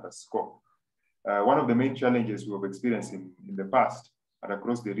cannot underscore. One of the main challenges we have experienced in the past and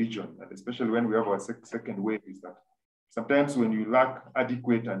across the region, and especially when we have our second wave, is that sometimes when you lack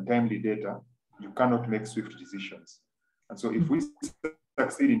adequate and timely data, you cannot make swift decisions. And so if we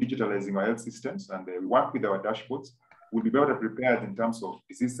succeed in digitalizing our health systems and we work with our dashboards, we'll be better prepared in terms of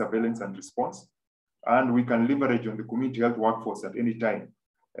disease surveillance and response, and we can leverage on the community health workforce at any time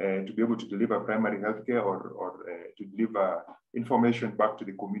to be able to deliver primary health care or to deliver information back to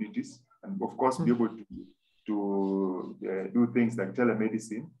the communities, and of course be able to do things like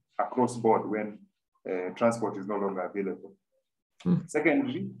telemedicine across board when transport is no longer available.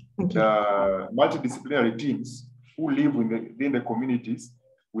 Secondly, the multidisciplinary teams who live within the communities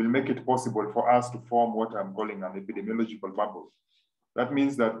will make it possible for us to form what I'm calling an epidemiological bubble. That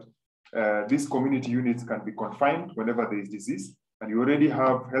means that these community units can be confined whenever there is disease, and you already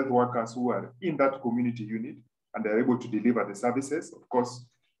have health workers who are in that community unit and they're able to deliver the services, of course,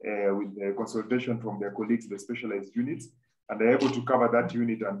 with consultation from their colleagues, the specialized units, and they're able to cover that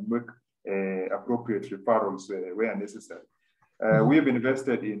unit and make appropriate referrals where necessary. We have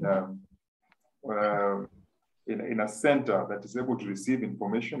invested in a center that is able to receive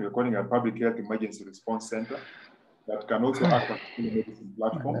information. We're calling it a public health emergency response center that can also act as a telemedicine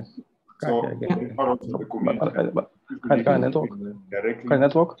platform. So referrals from the community directly to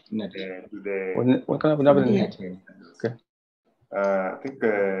the Okay. I think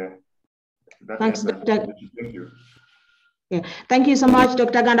that Thanks, Dr. Thank you. Yeah, thank you so much,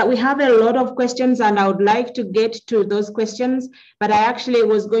 Dr. Ganda. We have a lot of questions and I would like to get to those questions, but I actually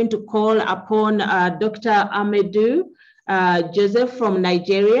was going to call upon Dr. Amedu Joseph from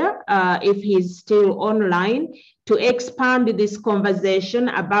Nigeria, if he's still online, to expand this conversation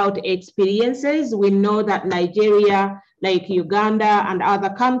about experiences. We know that Nigeria, like Uganda and other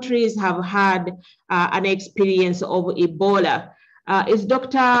countries, have had an experience of Ebola. Is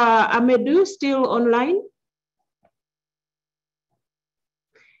Dr. Amedu still online?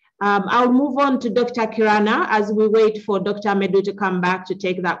 I'll move on to Dr. Kirana as we wait for Dr. Amedu to come back to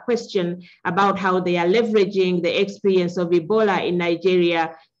take that question about how they are leveraging the experience of Ebola in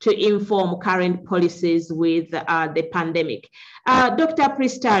Nigeria to inform current policies with the pandemic. Dr.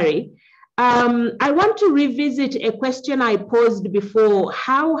 Pristari, I want to revisit a question I posed before.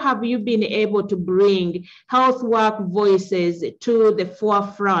 How have you been able to bring health work voices to the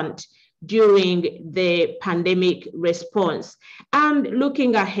forefront during the pandemic response? And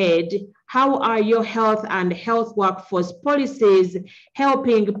looking ahead, how are your health and health workforce policies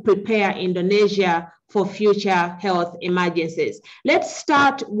helping prepare Indonesia for future health emergencies? Let's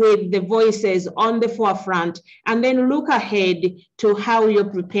start with the voices on the forefront and then look ahead to how you're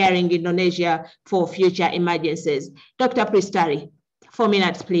preparing Indonesia for future emergencies. Dr. Pristari, 4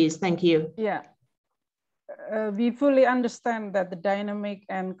 minutes, please. Thank you. Yeah. We fully understand that the dynamic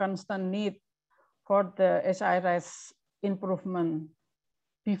and constant need for the HRS improvement.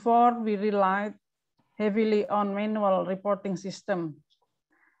 Before, we relied heavily on manual reporting system,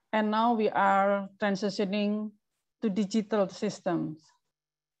 and now we are transitioning to digital systems.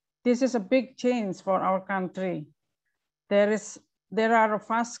 This is a big change for our country. There are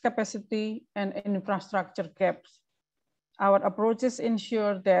vast capacity and infrastructure gaps. Our approaches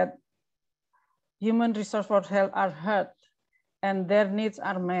ensure that human resource for health are heard and their needs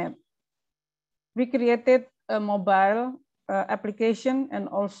are met. We created a mobile application and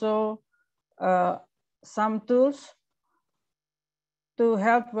also some tools to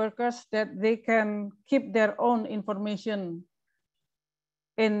help workers that they can keep their own information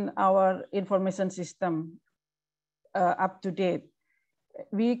in our information system up to date.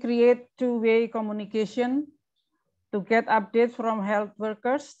 We create two-way communication to get updates from health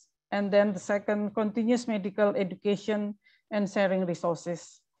workers, and then the second, continuous medical education and sharing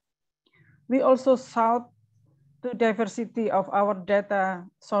resources. We also sought the diversity of our data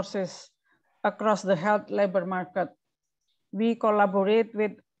sources across the health labor market. We collaborate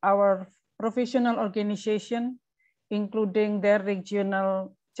with our professional organization, including their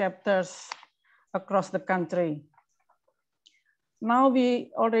regional chapters across the country. Now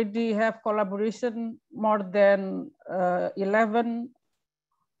we already have collaboration more than 11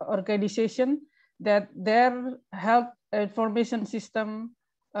 organizations that their health information system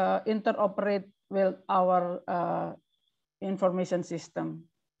interoperate with our information system.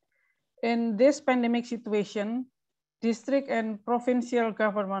 In this pandemic situation, district and provincial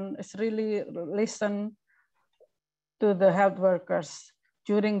government is really listen to the health workers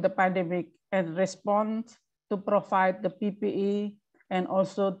during the pandemic and respond to provide the PPE and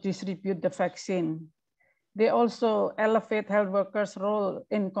also distribute the vaccine. They also elevate health workers' role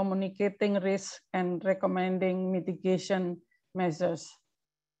in communicating risk and recommending mitigation measures.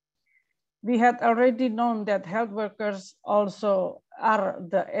 We had already known that health workers also are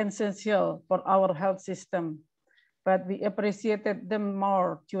the essential for our health system, but we appreciated them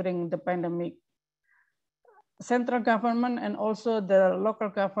more during the pandemic. Central government and also the local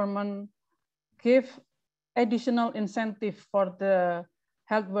government give additional incentive for the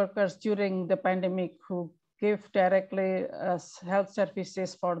health workers during the pandemic who give directly health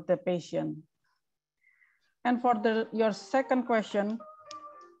services for the patient. And for your second question,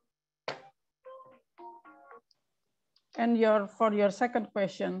 for your second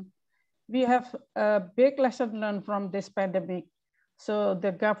question, we have a big lesson learned from this pandemic. So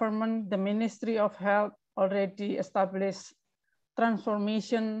the government, the Ministry of Health already established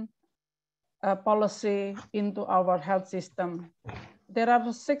transformation policy into our health system. There are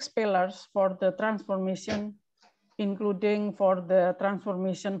 6 pillars for the transformation, including for the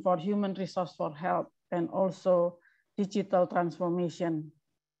transformation for human resource for health and also digital transformation.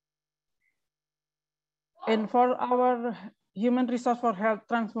 And for our human resource for health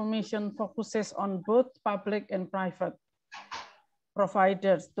transformation focuses on both public and private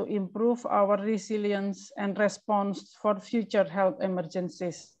providers to improve our resilience and response for future health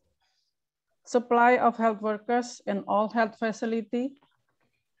emergencies. Supply of health workers in all health facilities.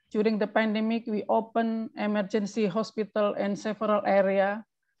 During the pandemic, we opened emergency hospital in several areas.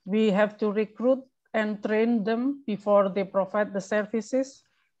 We have to recruit and train them before they provide the services.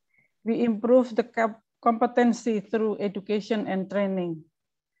 We improve the competency through education and training.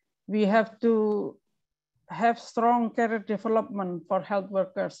 We have to have strong career development for health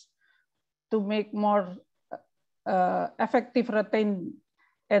workers to make more effective retain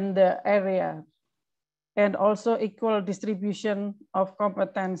in the area, and also equal distribution of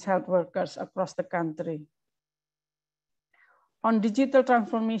competent health workers across the country. On digital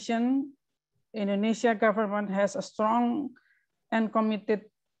transformation, Indonesia government has a strong and committed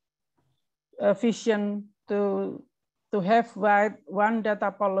vision to have one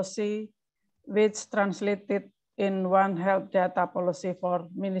data policy, which translated in one health data policy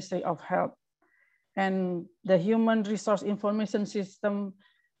for Ministry of Health. And the human resource information system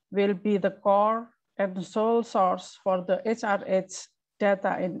will be the core and the sole source for the HRH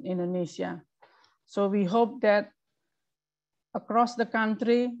data in Indonesia. So we hope that across the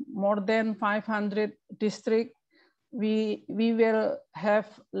country, more than 500 districts, we will have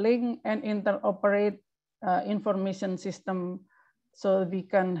link and interoperate information system so we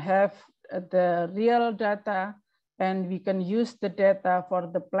can have the real data and we can use the data for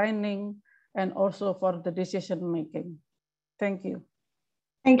the planning and also for the decision making. Thank you.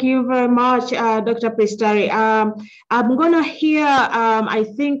 Thank you very much, Dr. Prestari. I'm going to hear, I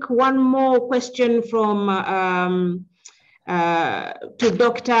think, one more question from to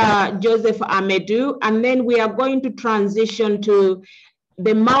Dr. Joseph Amedu, and then we are going to transition to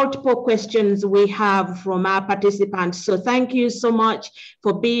the multiple questions we have from our participants. So thank you so much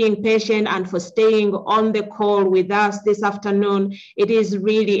for being patient and for staying on the call with us this afternoon. It is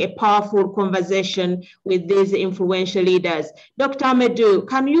really a powerful conversation with these influential leaders. Dr. Amedu,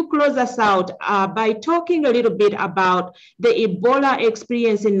 can you close us out by talking a little bit about the Ebola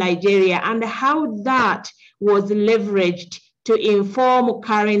experience in Nigeria and how that was leveraged to inform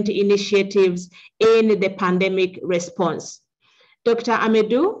current initiatives in the pandemic response? Dr.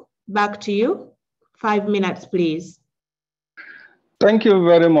 Amedu, back to you. 5 minutes, please. Thank you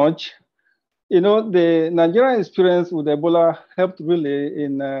very much. You know, the Nigerian experience with Ebola helped really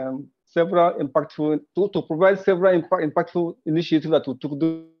in several impactful, to provide several impactful initiatives that we took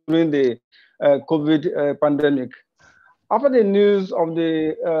during the COVID pandemic. After the news of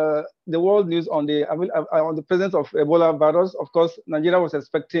the world news on the presence of Ebola virus, of course, Nigeria was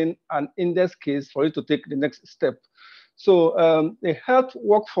expecting an index case for it to take the next step. So the health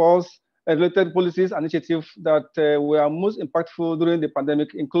workforce related policies and initiatives that were most impactful during the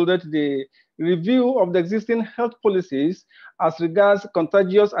pandemic included the review of the existing health policies as regards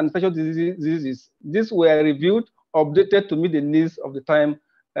contagious and infectious diseases. These were reviewed, updated to meet the needs of the time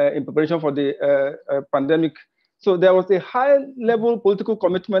in preparation for the pandemic. So there was a high-level political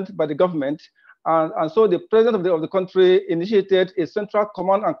commitment by the government, and so the president of the country initiated a central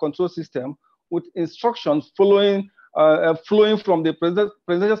command and control system with instructions flowing from the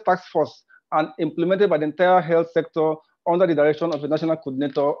presidential task force and implemented by the entire health sector under the direction of the national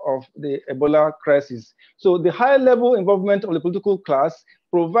coordinator of the Ebola crisis. So the high-level involvement of the political class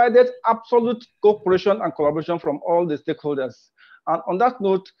provided absolute cooperation and collaboration from all the stakeholders. And on that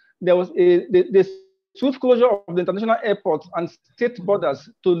note, there was the swift closure of the international airports and state borders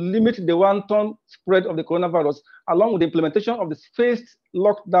to limit the wanton spread of the coronavirus, along with the implementation of the phased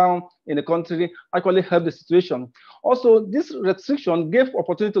lockdown in the country, actually helped the situation. Also, this restriction gave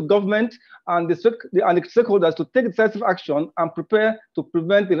opportunity to government and the stakeholders to take decisive action and prepare to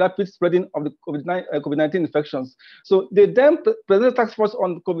prevent the rapid spreading of the COVID-19 infections. So the then Presidential Task Force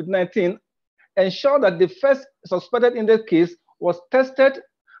on COVID-19 ensured that the first suspected index case was tested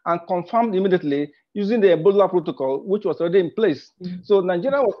and confirmed immediately using the Ebola protocol, which was already in place. So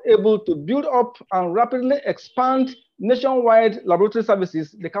Nigeria was able to build up and rapidly expand nationwide laboratory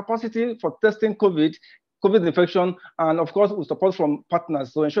services, the capacity for testing COVID infection, and of course with support from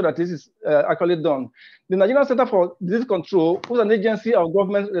partners to ensure that this is actually done. The Nigerian Center for Disease Control, who's an agency of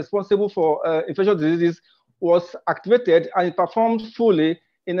government responsible for infectious diseases, was activated and it performed fully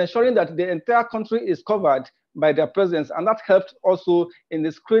in ensuring that the entire country is covered by their presence, and that helped also in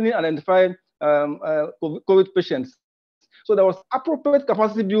the screening and identifying COVID patients. So there was appropriate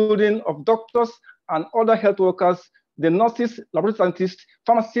capacity building of doctors and other health workers, the nurses, laboratory scientists,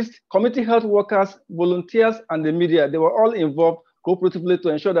 pharmacists, community health workers, volunteers, and the media. They were all involved cooperatively to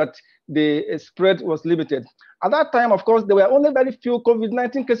ensure that the spread was limited. At that time, of course, there were only very few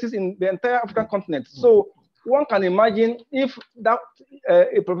COVID-19 cases in the entire African continent. So one can imagine if that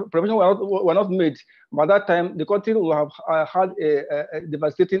prevention were not made, by that time, the country will have had a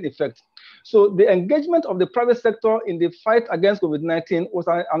devastating effect. So the engagement of the private sector in the fight against COVID-19 was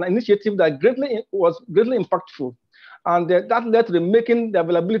an initiative that was greatly impactful. And that led to making the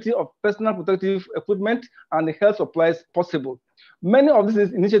availability of personal protective equipment and the health supplies possible. Many of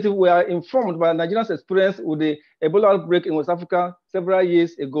these initiatives were informed by Nigeria's experience with the Ebola outbreak in West Africa several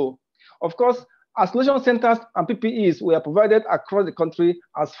years ago. Of course, isolation centers and PPEs were provided across the country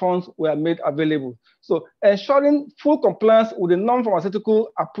as funds were made available. So ensuring full compliance with the non-pharmaceutical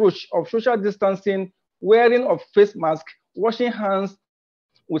approach of social distancing, wearing of face masks, washing hands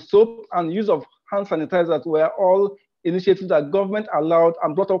with soap, and use of hand sanitizers were all initiatives that government allowed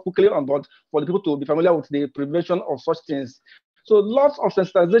and brought up quickly on board for the people to be familiar with the prevention of such things. So lots of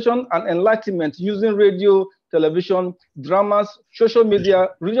sensitization and enlightenment using radio, television, dramas, social media,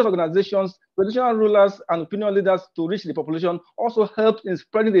 religious organizations, traditional rulers, and opinion leaders to reach the population also helped in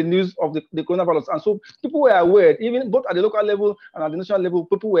spreading the news of the coronavirus. And so people were aware, even both at the local level and at the national level,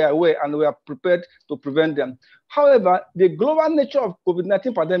 people were aware and were prepared to prevent them. However, the global nature of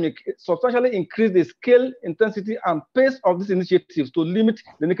COVID-19 pandemic substantially increased the scale, intensity, and pace of these initiatives to limit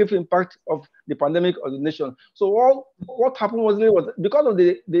the negative impact of the pandemic on the nation. So what happened was because of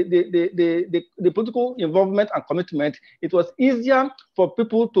the political involvement and commitment, it was easier for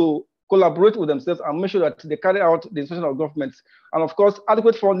people to collaborate with themselves and make sure that they carry out the instruction of governments. And of course,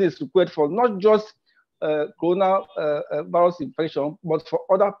 adequate funding is required for not just coronavirus infection, but for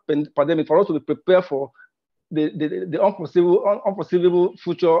other pandemics, for us to be prepared for the unforeseeable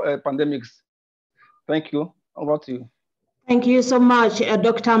future pandemics. Thank you. Over to you. Thank you so much,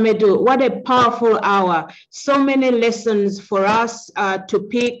 Dr. Medu. What a powerful hour. So many lessons for us to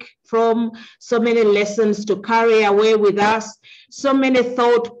pick from, so many lessons to carry away with us, so many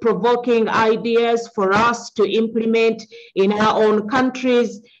thought-provoking ideas for us to implement in our own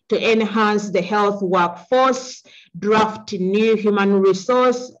countries to enhance the health workforce, draft new human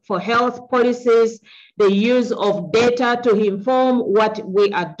resource for health policies, the use of data to inform what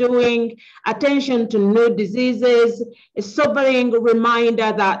we are doing, attention to new diseases, a sobering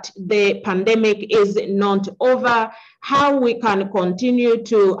reminder that the pandemic is not over, how we can continue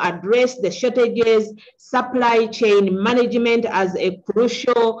to address the shortages, supply chain management as a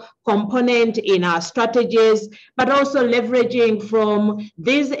crucial component in our strategies, but also leveraging from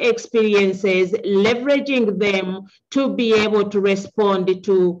these experiences, leveraging them to be able to respond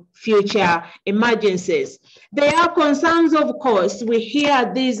to future emergencies. There are concerns, of course. We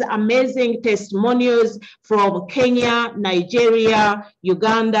hear these amazing testimonials from Kenya, Nigeria,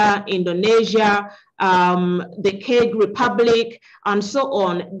 Uganda, Indonesia, the Czech Republic, and so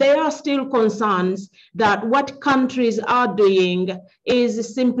on. There are still concerns that what countries are doing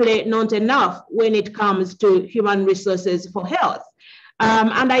is simply not enough when it comes to human resources for health.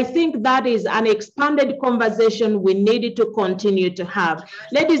 And I think that is an expanded conversation we need to continue to have.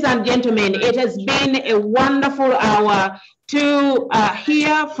 Ladies and gentlemen, it has been a wonderful hour to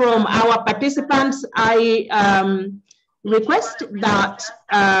hear from our participants. I request that,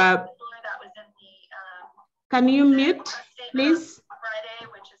 can you mute, please?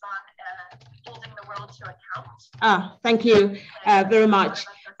 Thank you very much.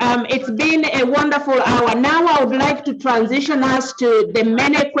 It's been a wonderful hour. Now I would like to transition us to the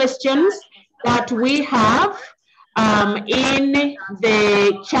many questions that we have in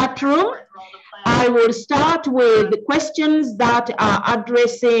the chat room. I will start with the questions that are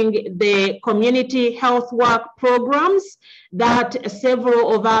addressing the community health work programs that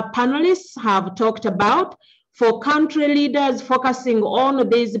several of our panelists have talked about. for country leaders focusing on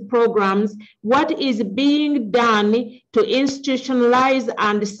these programs, what is being done to institutionalize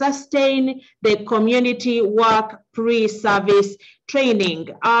and sustain the community work pre-service training?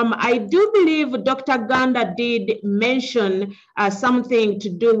 I do believe Dr. Ganda did mention something to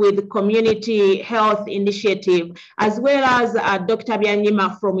do with community health initiative, as well as Dr.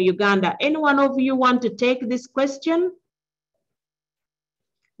 Byanyima from Uganda. Any one of you want to take this question?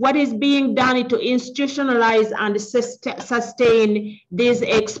 What is being done to institutionalize and sustain this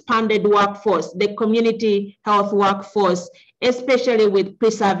expanded workforce, the community health workforce, especially with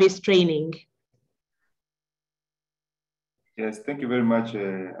pre-service training? Yes, thank you very much.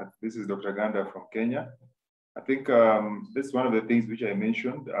 This is Dr. Ganda from Kenya. I think this is one of the things which I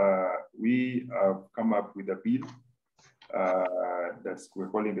mentioned. We have come up with a bill we're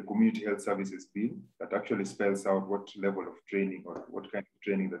calling the Community Health Services Bill, that actually spells out what level of training or what kind of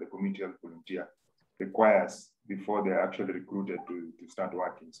training that the community health volunteer requires before they're actually recruited to start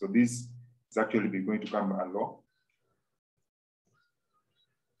working. So this is actually going to come a law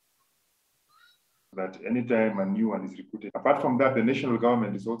that anytime a new one is recruited. Apart from that, the national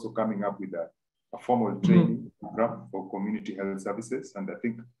government is also coming up with a formal training program for community health services. And I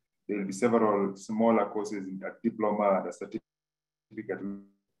think there will be several smaller courses at diploma and a certificate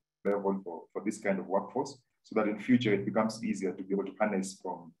level for this kind of workforce, so that in future it becomes easier to be able to harness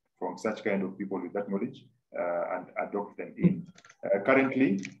from such kind of people with that knowledge and adopt them in.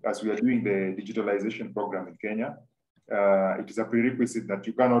 Currently, as we are doing the digitalization program in Kenya, it is a prerequisite that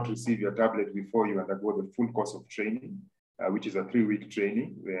you cannot receive your tablet before you undergo the full course of training, which is a 3-week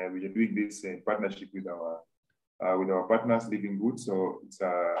training, where we are doing this in partnership with our partners, Living Good. So it's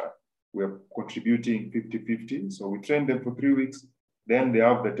we're contributing 50-50. So we train them for 3 weeks. Then they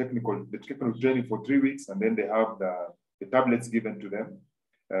have the technical training for 3 weeks, and then they have the tablets given to them,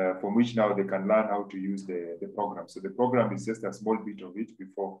 from which now they can learn how to use the program. So the program is just a small bit of it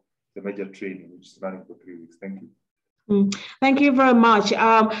before the major training, which is running for 3 weeks. Thank you. Thank you very much.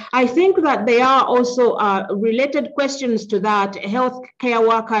 I think that there are also related questions to that. Healthcare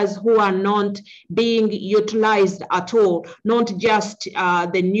workers who are not being utilized at all, not just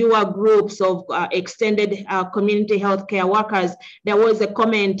the newer groups of extended community healthcare workers. There was a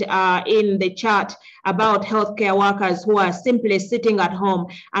comment in the chat about healthcare workers who are simply sitting at home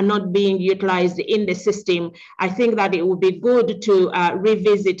and not being utilized in the system. I think that it would be good to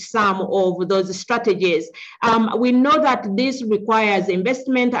revisit some of those strategies. We know that this requires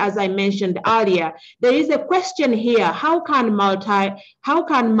investment, as I mentioned earlier. There is a question here: how can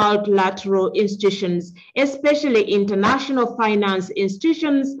multilateral institutions, especially international finance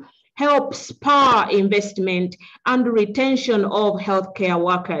institutions, help spur investment and retention of healthcare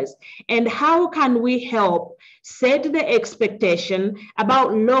workers? And how can we help set the expectation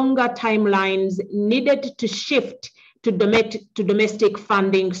about longer timelines needed to shift to domestic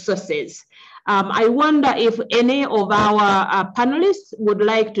funding sources? I wonder if any of our panelists would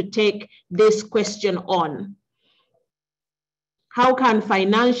like to take this question on. How can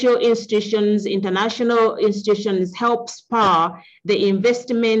financial institutions, international institutions help spur the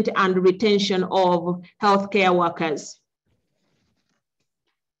investment and retention of healthcare workers?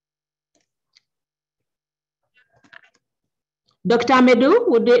 Dr. Medu,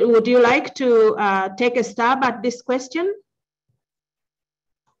 would you like to take a stab at this question?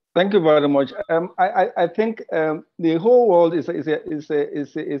 Thank you very much. I think the whole world is a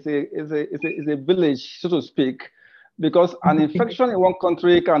village, so to speak, because an infection in one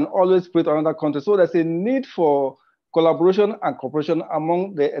country can always spread to another country. So there's a need for collaboration and cooperation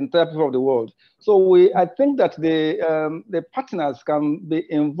among the entire people of the world. So I think that the partners can be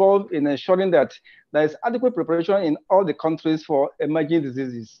involved in ensuring that there is adequate preparation in all the countries for emerging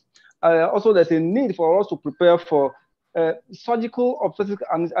diseases. Also, there's a need for us to prepare for surgical, obstetric,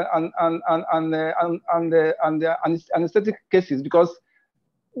 and anesthetic cases, because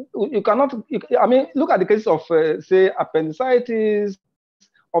you cannot. I mean, look at the case of say appendicitis,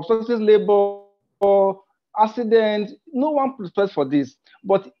 obstetric labor, accident. No one prepares for this,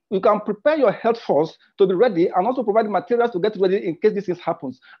 but you can prepare your health force to be ready and also provide materials to get ready in case this thing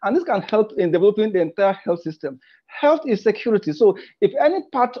happens. And this can help in developing the entire health system. Health is security. So if any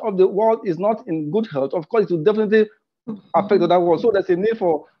part of the world is not in good health, of course, it will definitely affect that world. So there's a need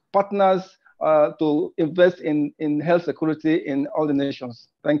for partners to invest in health security in all the nations.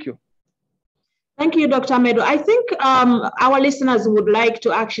 Thank you. Thank you, Dr. Medu. I think our listeners would like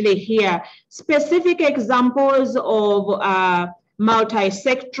to actually hear specific examples of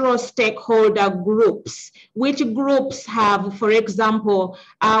multi-sectoral stakeholder groups. Which groups have, for example,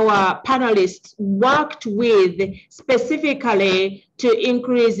 our panelists worked with specifically to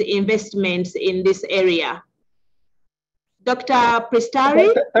increase investments in this area? Dr.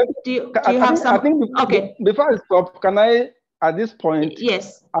 Prestari, do you have some? I think okay. Before I stop, can I, at this point,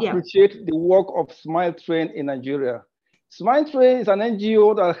 yes, appreciate the work of Smile Train in Nigeria. Smile Train is an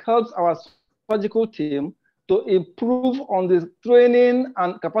NGO that helps our surgical team to improve on the training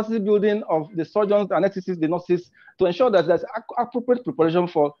and capacity building of the surgeons, the anesthetists, the nurses, to ensure that there's appropriate preparation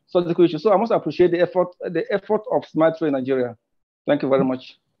for surgical issues. So I must appreciate the effort of Smile Train in Nigeria. Thank you very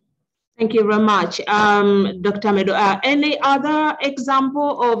much. Thank you very much, Dr. Medo. Any other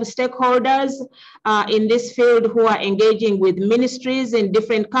example of stakeholders in this field who are engaging with ministries in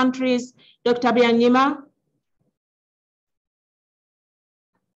different countries? Dr. Byanyima?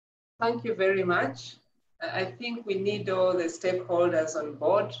 Thank you very much. I think we need all the stakeholders on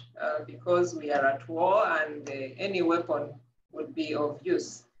board because we are at war and any weapon would be of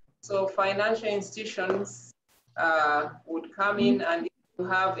use. So financial institutions would come in, and if you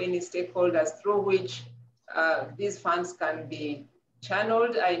have any stakeholders through which these funds can be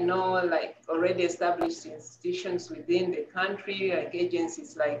channeled, I know like already established institutions within the country, like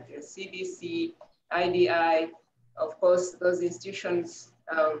agencies like the CDC, IDI, of course, those institutions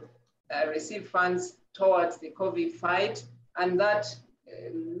receive funds towards the COVID fight, and that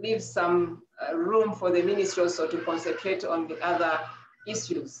leaves some room for the ministry also to concentrate on the other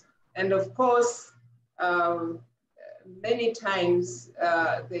issues. And of course, many times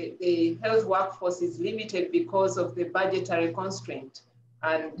the health workforce is limited because of the budgetary constraint,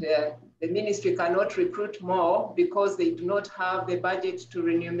 and the ministry cannot recruit more because they do not have the budget to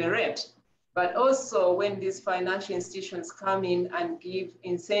remunerate. But also when these financial institutions come in and give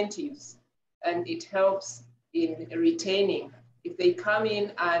incentives, and it helps in retaining. If they come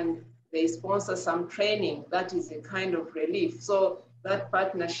in and they sponsor some training, that is a kind of relief. So that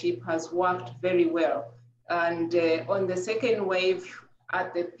partnership has worked very well. And on the second wave,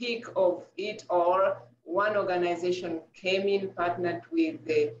 at the peak of it all, one organization came in, partnered with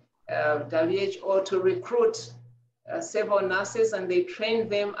the WHO to recruit several nurses, and they trained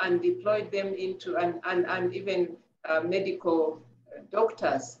them and deployed them into, and even medical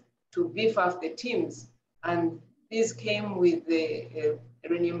doctors to beef up the teams. And this came with the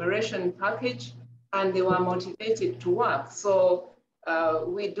remuneration package, and they were motivated to work. So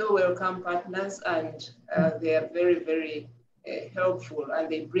we do welcome partners, and they are very, very helpful, and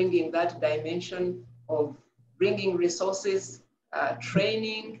they bring in that dimension of bringing resources,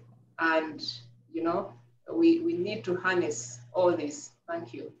 training, and we need to harness all this.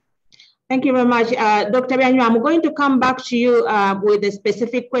 Thank you. Thank you very much. Dr. Byanyima, I'm going to come back to you with a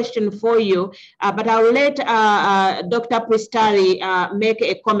specific question for you, but I'll let Dr. Prestari make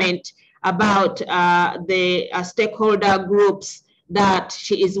a comment about the stakeholder groups that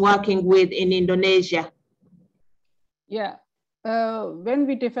she is working with in Indonesia. Yeah, when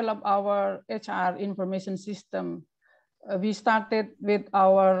we developed our HR information system, we started with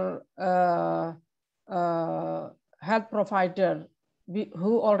our health provider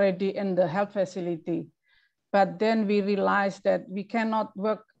who already in the health facility. But then we realized that we cannot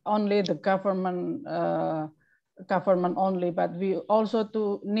work only the government only, but we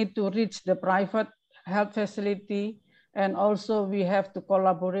also need to reach the private health facility, and also we have to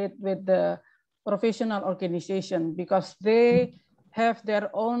collaborate with the professional organization because they have their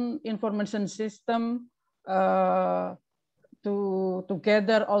own information system to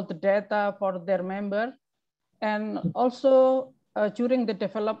gather all the data for their member. And also during the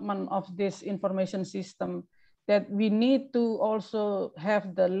development of this information system, that we need to also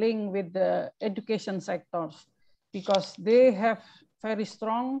have the link with the education sectors because they have very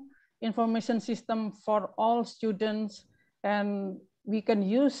strong information system for all students, and we can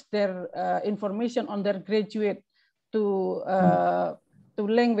use their information on their graduate to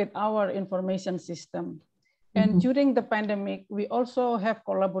link with our information system. And during the pandemic, we also have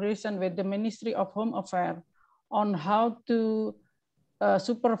collaboration with the Ministry of Home Affairs on how to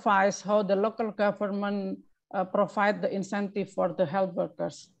supervise how the local government provide the incentive for the health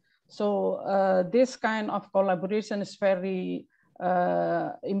workers. So this kind of collaboration is very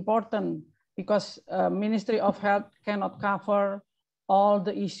important because Ministry of Health cannot cover all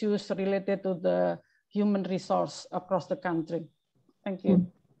the issues related to the human resource across the country. Thank you.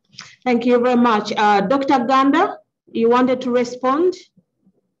 Thank you very much. Dr. Ganda, you wanted to respond?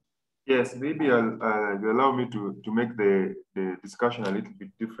 Yes, maybe you allow me to make the discussion a little bit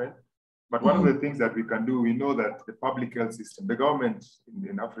different. But one of the things that we can do, we know that the public health system, the government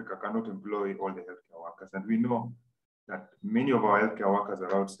in Africa cannot employ all the healthcare workers. And we know that many of our healthcare workers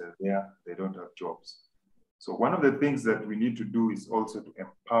are outside there, they don't have jobs. So one of the things that we need to do is also to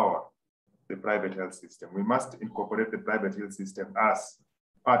empower the private health system. We must incorporate the private health system as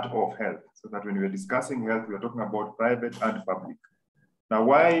part of health, so that when we're discussing health, we're talking about private and public. Now,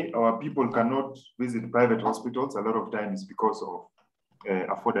 why our people cannot visit private hospitals a lot of times is because of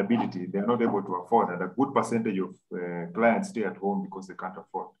affordability. They're not able to afford, and a good percentage of clients stay at home because they can't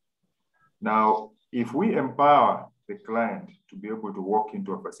afford. Now, if we empower the client to be able to walk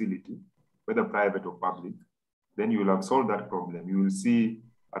into a facility, whether private or public, then you will have solved that problem. You will see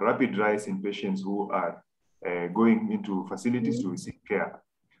a rapid rise in patients who are going into facilities to receive care.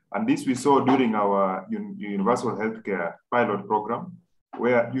 And this we saw during our universal healthcare pilot program,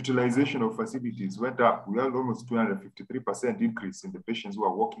 where utilization of facilities went up. We had almost 253% increase in the patients who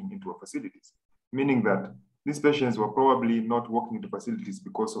are walking into our facilities, meaning that these patients were probably not walking into facilities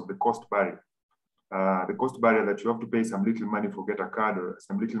because of the cost barrier. The cost barrier that you have to pay some little money for get a card or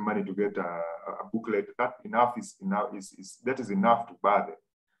some little money to get a booklet, that is enough to bar them.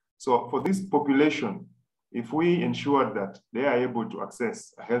 So for this population, if we ensure that they are able to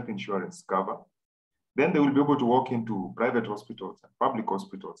access a health insurance cover, then they will be able to walk into private hospitals and public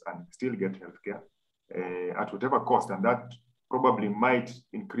hospitals and still get healthcare at whatever cost. And that probably might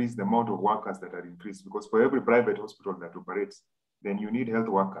increase the amount of workers that are increased, because for every private hospital that operates, then you need health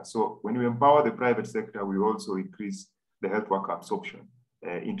workers. So when we empower the private sector, we also increase the health worker absorption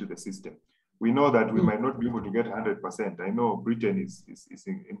into the system. We know that we might not be able to get 100%. I know Britain is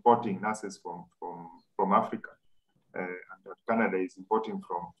importing nurses from Africa, and that Canada is importing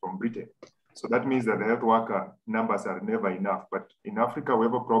from Britain. So that means that the health worker numbers are never enough. But in Africa, we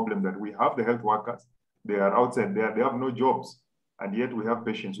have a problem that we have the health workers, they are outside there, they have no jobs, and yet we have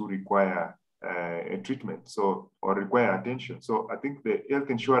patients who require a treatment, or require attention. So I think the health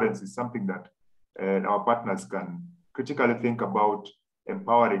insurance is something that our partners can critically think about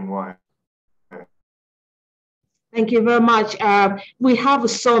empowering more. Thank you very much. We have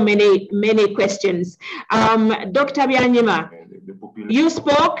so many questions. Dr. Byanyima, you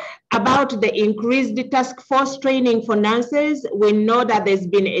spoke about the increased task force training for nurses. We know that there's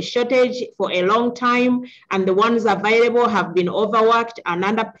been a shortage for a long time, and the ones available have been overworked and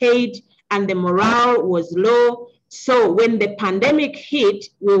underpaid, and the morale was low. So when the pandemic hit,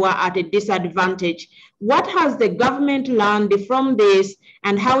 we were at a disadvantage. What has the government learned from this,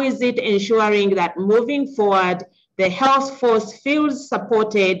 and how is it ensuring that moving forward, the health force feels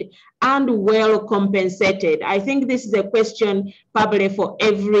supported and well compensated? I think this is a question probably for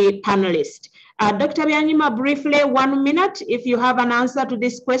every panelist. Dr. Byanyima, briefly, 1 minute, if you have an answer to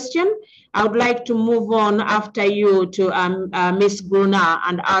this question. I would like to move on after you to Ms. Brunner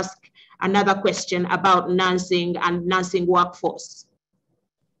and ask another question about nursing and nursing workforce.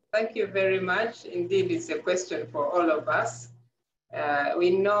 Thank you very much. Indeed, it's a question for all of us.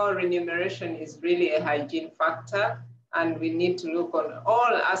 We know remuneration is really a hygiene factor, and we need to look on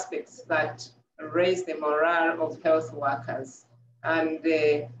all aspects that raise the morale of health workers, and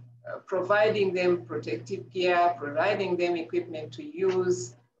providing them protective gear, providing them equipment to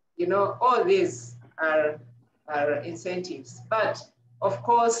use, all these are incentives. But of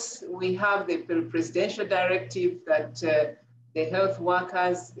course, we have the presidential directive that the health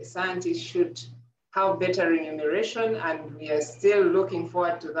workers, the scientists should have better remuneration, and we are still looking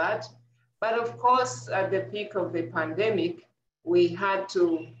forward to that. But of course, at the peak of the pandemic, we had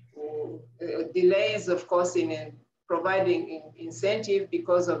to delays, of course, in providing incentive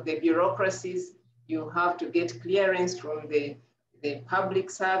because of the bureaucracies. You have to get clearance from the public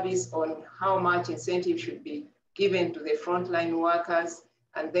service on how much incentive should be given to the frontline workers.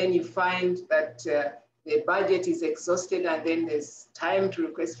 And then you find that the budget is exhausted, and then there's time to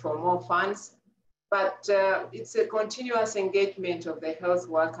request for more funds. But it's a continuous engagement of the health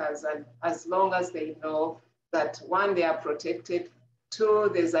workers, and as long as they know that, one, they are protected, two,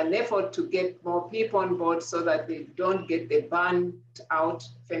 there's an effort to get more people on board so that they don't get the burnt out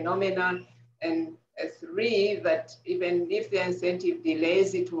phenomenon, and three, that even if the incentive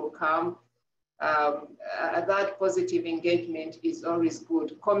delays, it will come. That positive engagement is always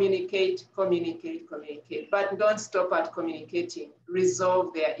good. Communicate, but don't stop at communicating.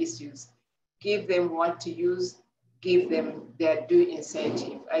 Resolve their issues. Give them what to use, give them their due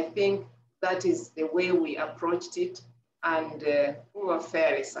incentive. I think that is the way we approached it, and we were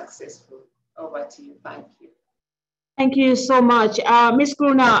fairly successful. Over to you, thank you. Thank you so much. Ms.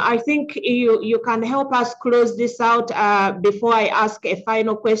 Brunner, I think you can help us close this out before I ask a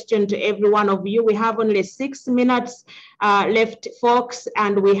final question to every one of you. We have only 6 minutes left, folks,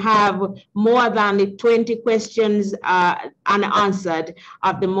 and we have more than 20 questions unanswered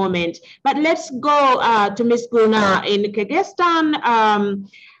at the moment. But let's go to Ms. Brunner. In Kyrgyzstan,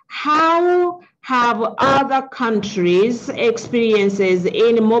 how have other countries' experiences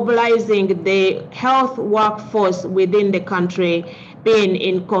in mobilizing the health workforce within the country been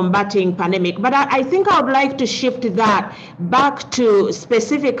in combating pandemic. But I think I would like to shift that back to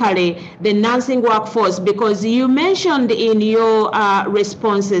specifically the nursing workforce, because you mentioned in your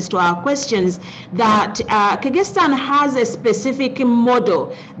responses to our questions that Kyrgyzstan has a specific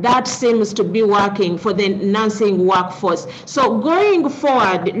model that seems to be working for the nursing workforce. So going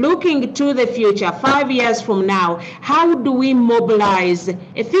forward, looking to the future, 5 years from now, how do we mobilize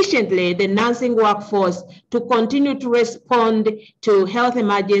efficiently the nursing workforce to continue to respond to health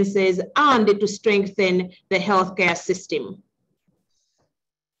emergencies and to strengthen the healthcare system?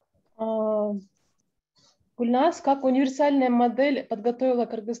 Гульнас, как универсальная модель подготовила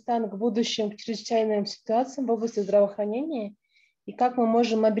Кыргызстан к будущим чрезвычайным ситуациям в области здравоохранения, и как мы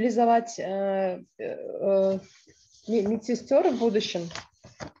можем мобилизовать медсестер в будущем,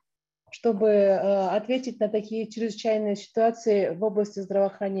 чтобы ответить на такие чрезвычайные ситуации в области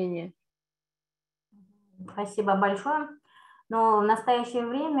здравоохранения? Спасибо большое. Но в настоящее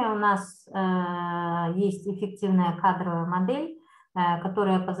время у нас есть эффективная кадровая модель,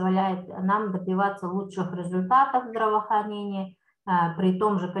 которая позволяет нам добиваться лучших результатов здравоохранения при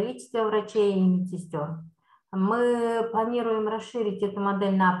том же количестве врачей и медсестер. Мы планируем расширить эту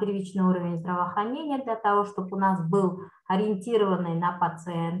модель на первичный уровень здравоохранения для того, чтобы у нас был ориентированный на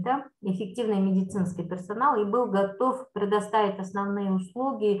пациента, эффективный медицинский персонал и был готов предоставить основные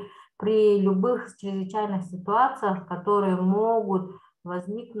услуги при любых чрезвычайных ситуациях, которые могут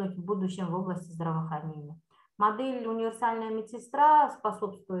возникнуть в будущем в области здравоохранения. Модель «Универсальная медсестра»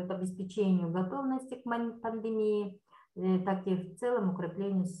 способствует обеспечению готовности к пандемии, так и в целом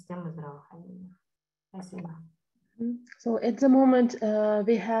укреплению системы здравоохранения. Спасибо. So at the moment,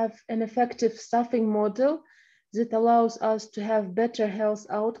 we have an effective staffing model that allows us to have better health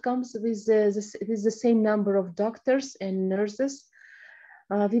outcomes with the same number of doctors and nurses.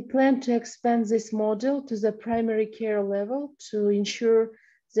 We plan to expand this model to the primary care level to ensure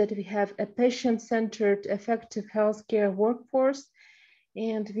that we have a patient-centered, effective healthcare workforce,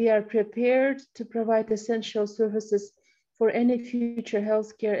 and we are prepared to provide essential services for any future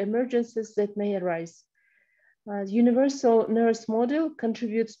healthcare emergencies that may arise. The universal nurse model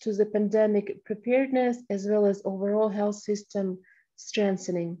contributes to the pandemic preparedness as well as overall health system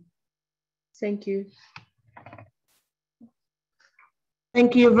strengthening. Thank you.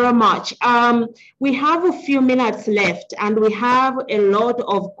 Thank you very much. We have a few minutes left and we have a lot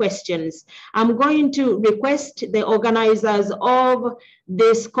of questions. I'm going to request the organizers of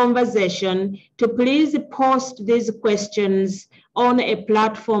this conversation to please post these questions on a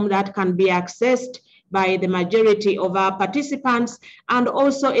platform that can be accessed by the majority of our participants, and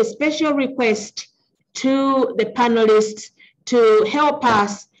also a special request to the panelists to help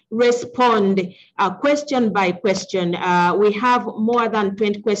us respond question by question. We have more than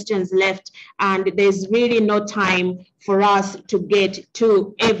 20 questions left, and there's really no time for us to get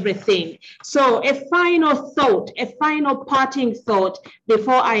to everything. So a final thought, a final parting thought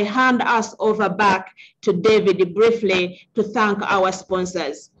before I hand us over back to David briefly to thank our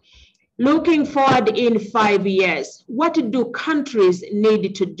sponsors. Looking forward in 5 years, what do countries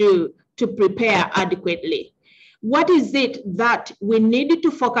need to do to prepare adequately? What is it that we need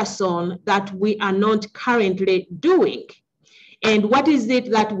to focus on that we are not currently doing? And what is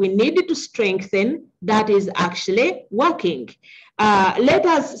it that we need to strengthen that is actually working? Let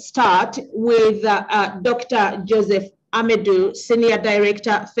us start with Dr. Joseph Amedu, Senior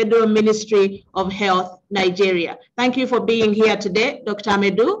Director, Federal Ministry of Health, Nigeria. Thank you for being here today, Dr.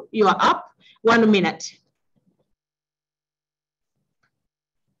 Amedu. You are up. 1 minute.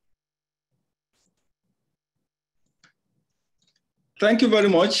 Thank you very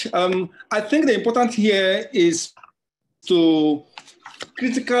much. I think the important here is to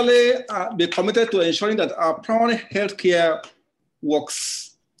critically be committed to ensuring that our primary healthcare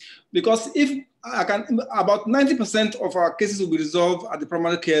works. Because if about 90% of our cases will be resolved at the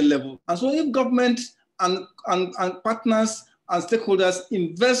primary care level. And so if government and partners and stakeholders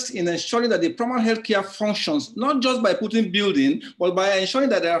invest in ensuring that the primary healthcare functions, not just by putting building, but by ensuring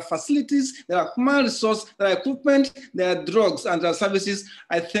that there are facilities, there are human resources, there are equipment, there are drugs, and there are services,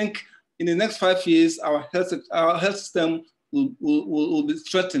 I think in the next 5 years, our health system will be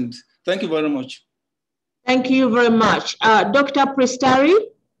strengthened. Thank you very much. Thank you very much. Dr. Prestari,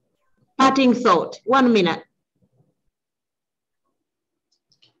 parting thought, 1 minute.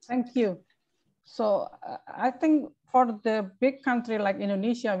 Thank you. So I think for the big country like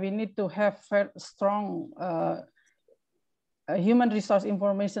Indonesia, we need to have a strong human resource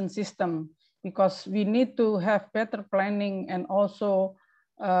information system, because we need to have better planning and also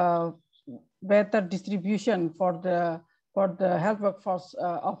better distribution for the health workforce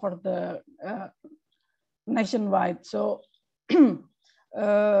over the nationwide. So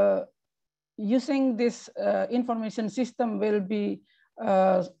using this information system will be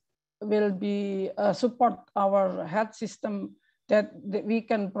support our health system that we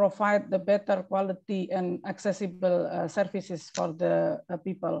can provide the better quality and accessible services for the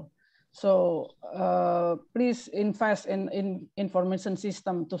people. So please invest in information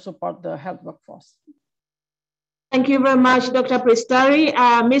system to support the health workforce. Thank you very much, Dr. Prestari.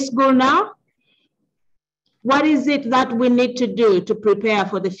 Ms. Gulna, what is it that we need to do to prepare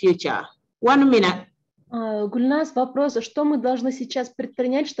for the future? 1 minute. Гульнас, вопрос, что мы должны сейчас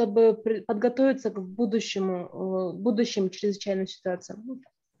предпринять, чтобы подготовиться к будущим чрезвычайным ситуациям?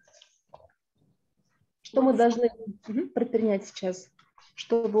 Что мы должны предпринять сейчас,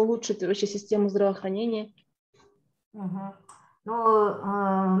 чтобы улучшить вообще систему здравоохранения? Ну,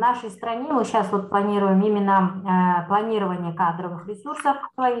 в нашей стране мы сейчас вот планируем именно планирование кадровых ресурсов,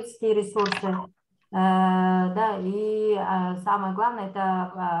 человеческие ресурсы, да, и самое главное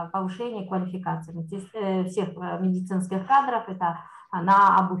это повышение квалификации всех медицинских кадров, это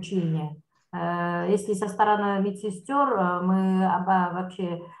на обучение. Если со стороны медсестер мы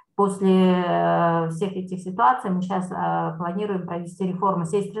вообще после всех этих ситуаций мы сейчас планируем провести реформу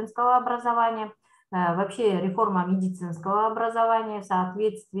сестринского образования, вообще реформа медицинского образования в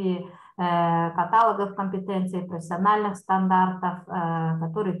соответствии каталогов компетенций, профессиональных стандартов,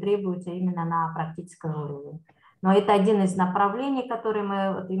 которые требуются именно на практическом уровне. Но это один из направлений, которые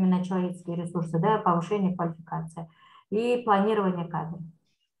мы, вот именно человеческие ресурсы, да, повышение квалификации и планирование кадров.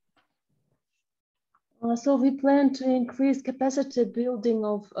 So we plan to increase capacity building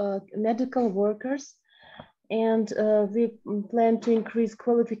of medical workers. And we plan to increase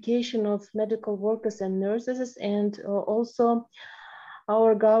qualification of medical workers and nurses, and also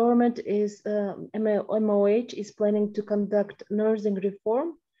our government is, MOH is planning to conduct nursing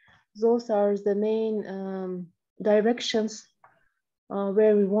reform. Those are the main directions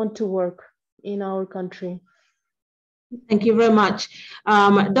where we want to work in our country. Thank you very much.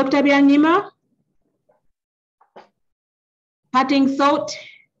 Dr. Byanyima, parting thought?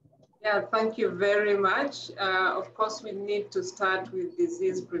 Yeah, thank you very much. Of course, we need to start with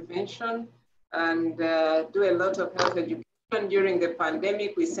disease prevention and do a lot of health education. During the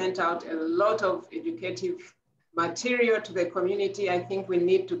pandemic, we sent out a lot of educative material to the community. I think we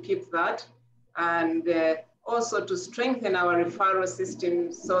need to keep that, and also to strengthen our referral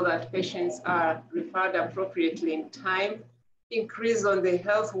system so that patients are referred appropriately in time, increase on the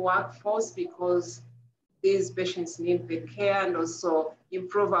health workforce because these patients need the care, and also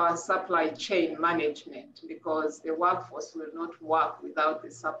improve our supply chain management because the workforce will not work without the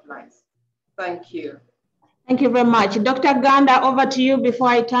supplies. Thank you. Thank you very much. Dr. Ganda, over to you before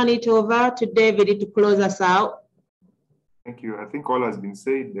I turn it over to David to close us out. Thank you. I think all has been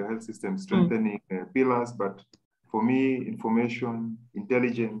said, the health system strengthening pillars, but for me, information,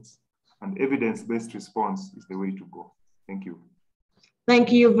 intelligence, and evidence-based response is the way to go. Thank you.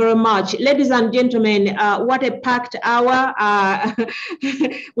 Thank you very much. Ladies and gentlemen, what a packed hour.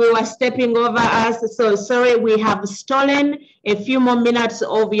 We were stepping over us, so sorry we have stolen a few more minutes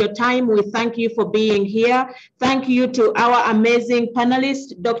of your time. We thank you for being here. Thank you to our amazing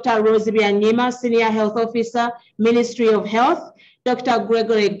panelists, Dr. Rosie Byanyima, Senior Health Officer, Ministry of Health, Dr.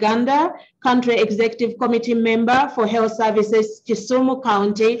 Gregory Ganda, Country Executive Committee Member for Health Services, Kisumu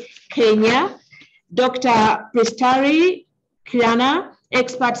County, Kenya, Dr. Prestari Kirana,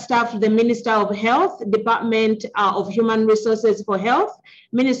 expert staff, the Minister of Health, Department of Human Resources for Health,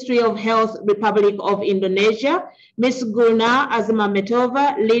 Ministry of Health, Republic of Indonesia, Ms. Gulna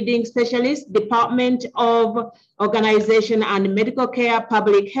Azmametova, leading specialist, Department of Organization and Medical Care,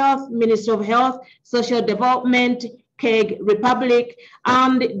 Public Health, Ministry of Health, Social Development, Czech Republic,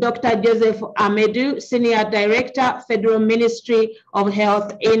 and Dr. Joseph Amedu, Senior Director, Federal Ministry of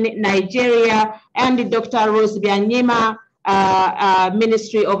Health in Nigeria, and Dr. Rose Byanyima,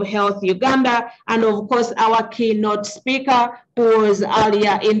 Ministry of Health Uganda, and of course our keynote speaker who was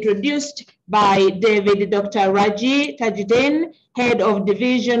earlier introduced by David, Dr. Raji Tajuddin, Head of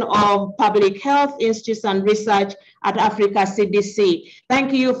Division of Public Health Institutes and Research at Africa CDC.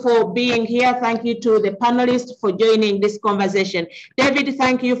 Thank you for being here. Thank you to the panelists for joining this conversation. David,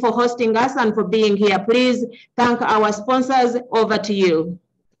 thank you for hosting us and for being here. Please thank our sponsors. Over to you.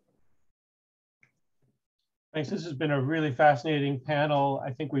 Thanks. This has been a really fascinating panel.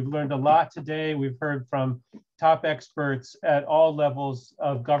 I think we've learned a lot today. We've heard from top experts at all levels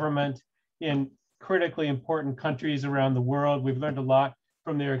of government in critically important countries around the world. We've learned a lot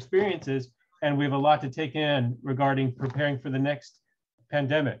from their experiences, and we have a lot to take in regarding preparing for the next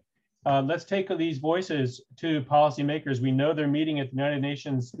pandemic. Let's take these voices to policymakers. We know they're meeting at the United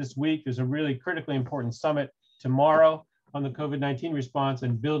Nations this week. There's a really critically important summit tomorrow on the COVID-19 response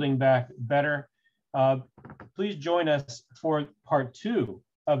and building back better. Please join us for part 2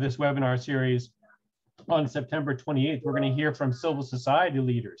 of this webinar series on September 28th. We're going to hear from civil society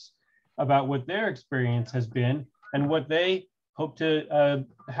leaders about what their experience has been and what they hope to,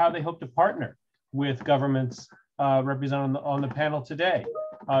 how they hope to partner with governments represented on the panel today.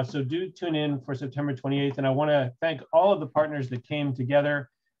 So do tune in for September 28th. And I want to thank all of the partners that came together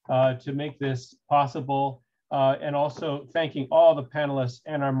to make this possible, and also thanking all the panelists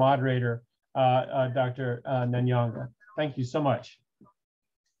and our moderator, Dr. Nanyanga. Thank you so much.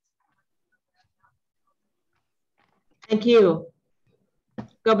 Thank you.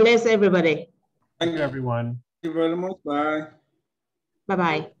 God bless everybody. Thank you, everyone. Thank you very much. Bye.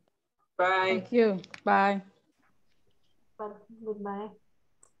 Bye-bye. Bye. Thank you. Bye. Goodbye.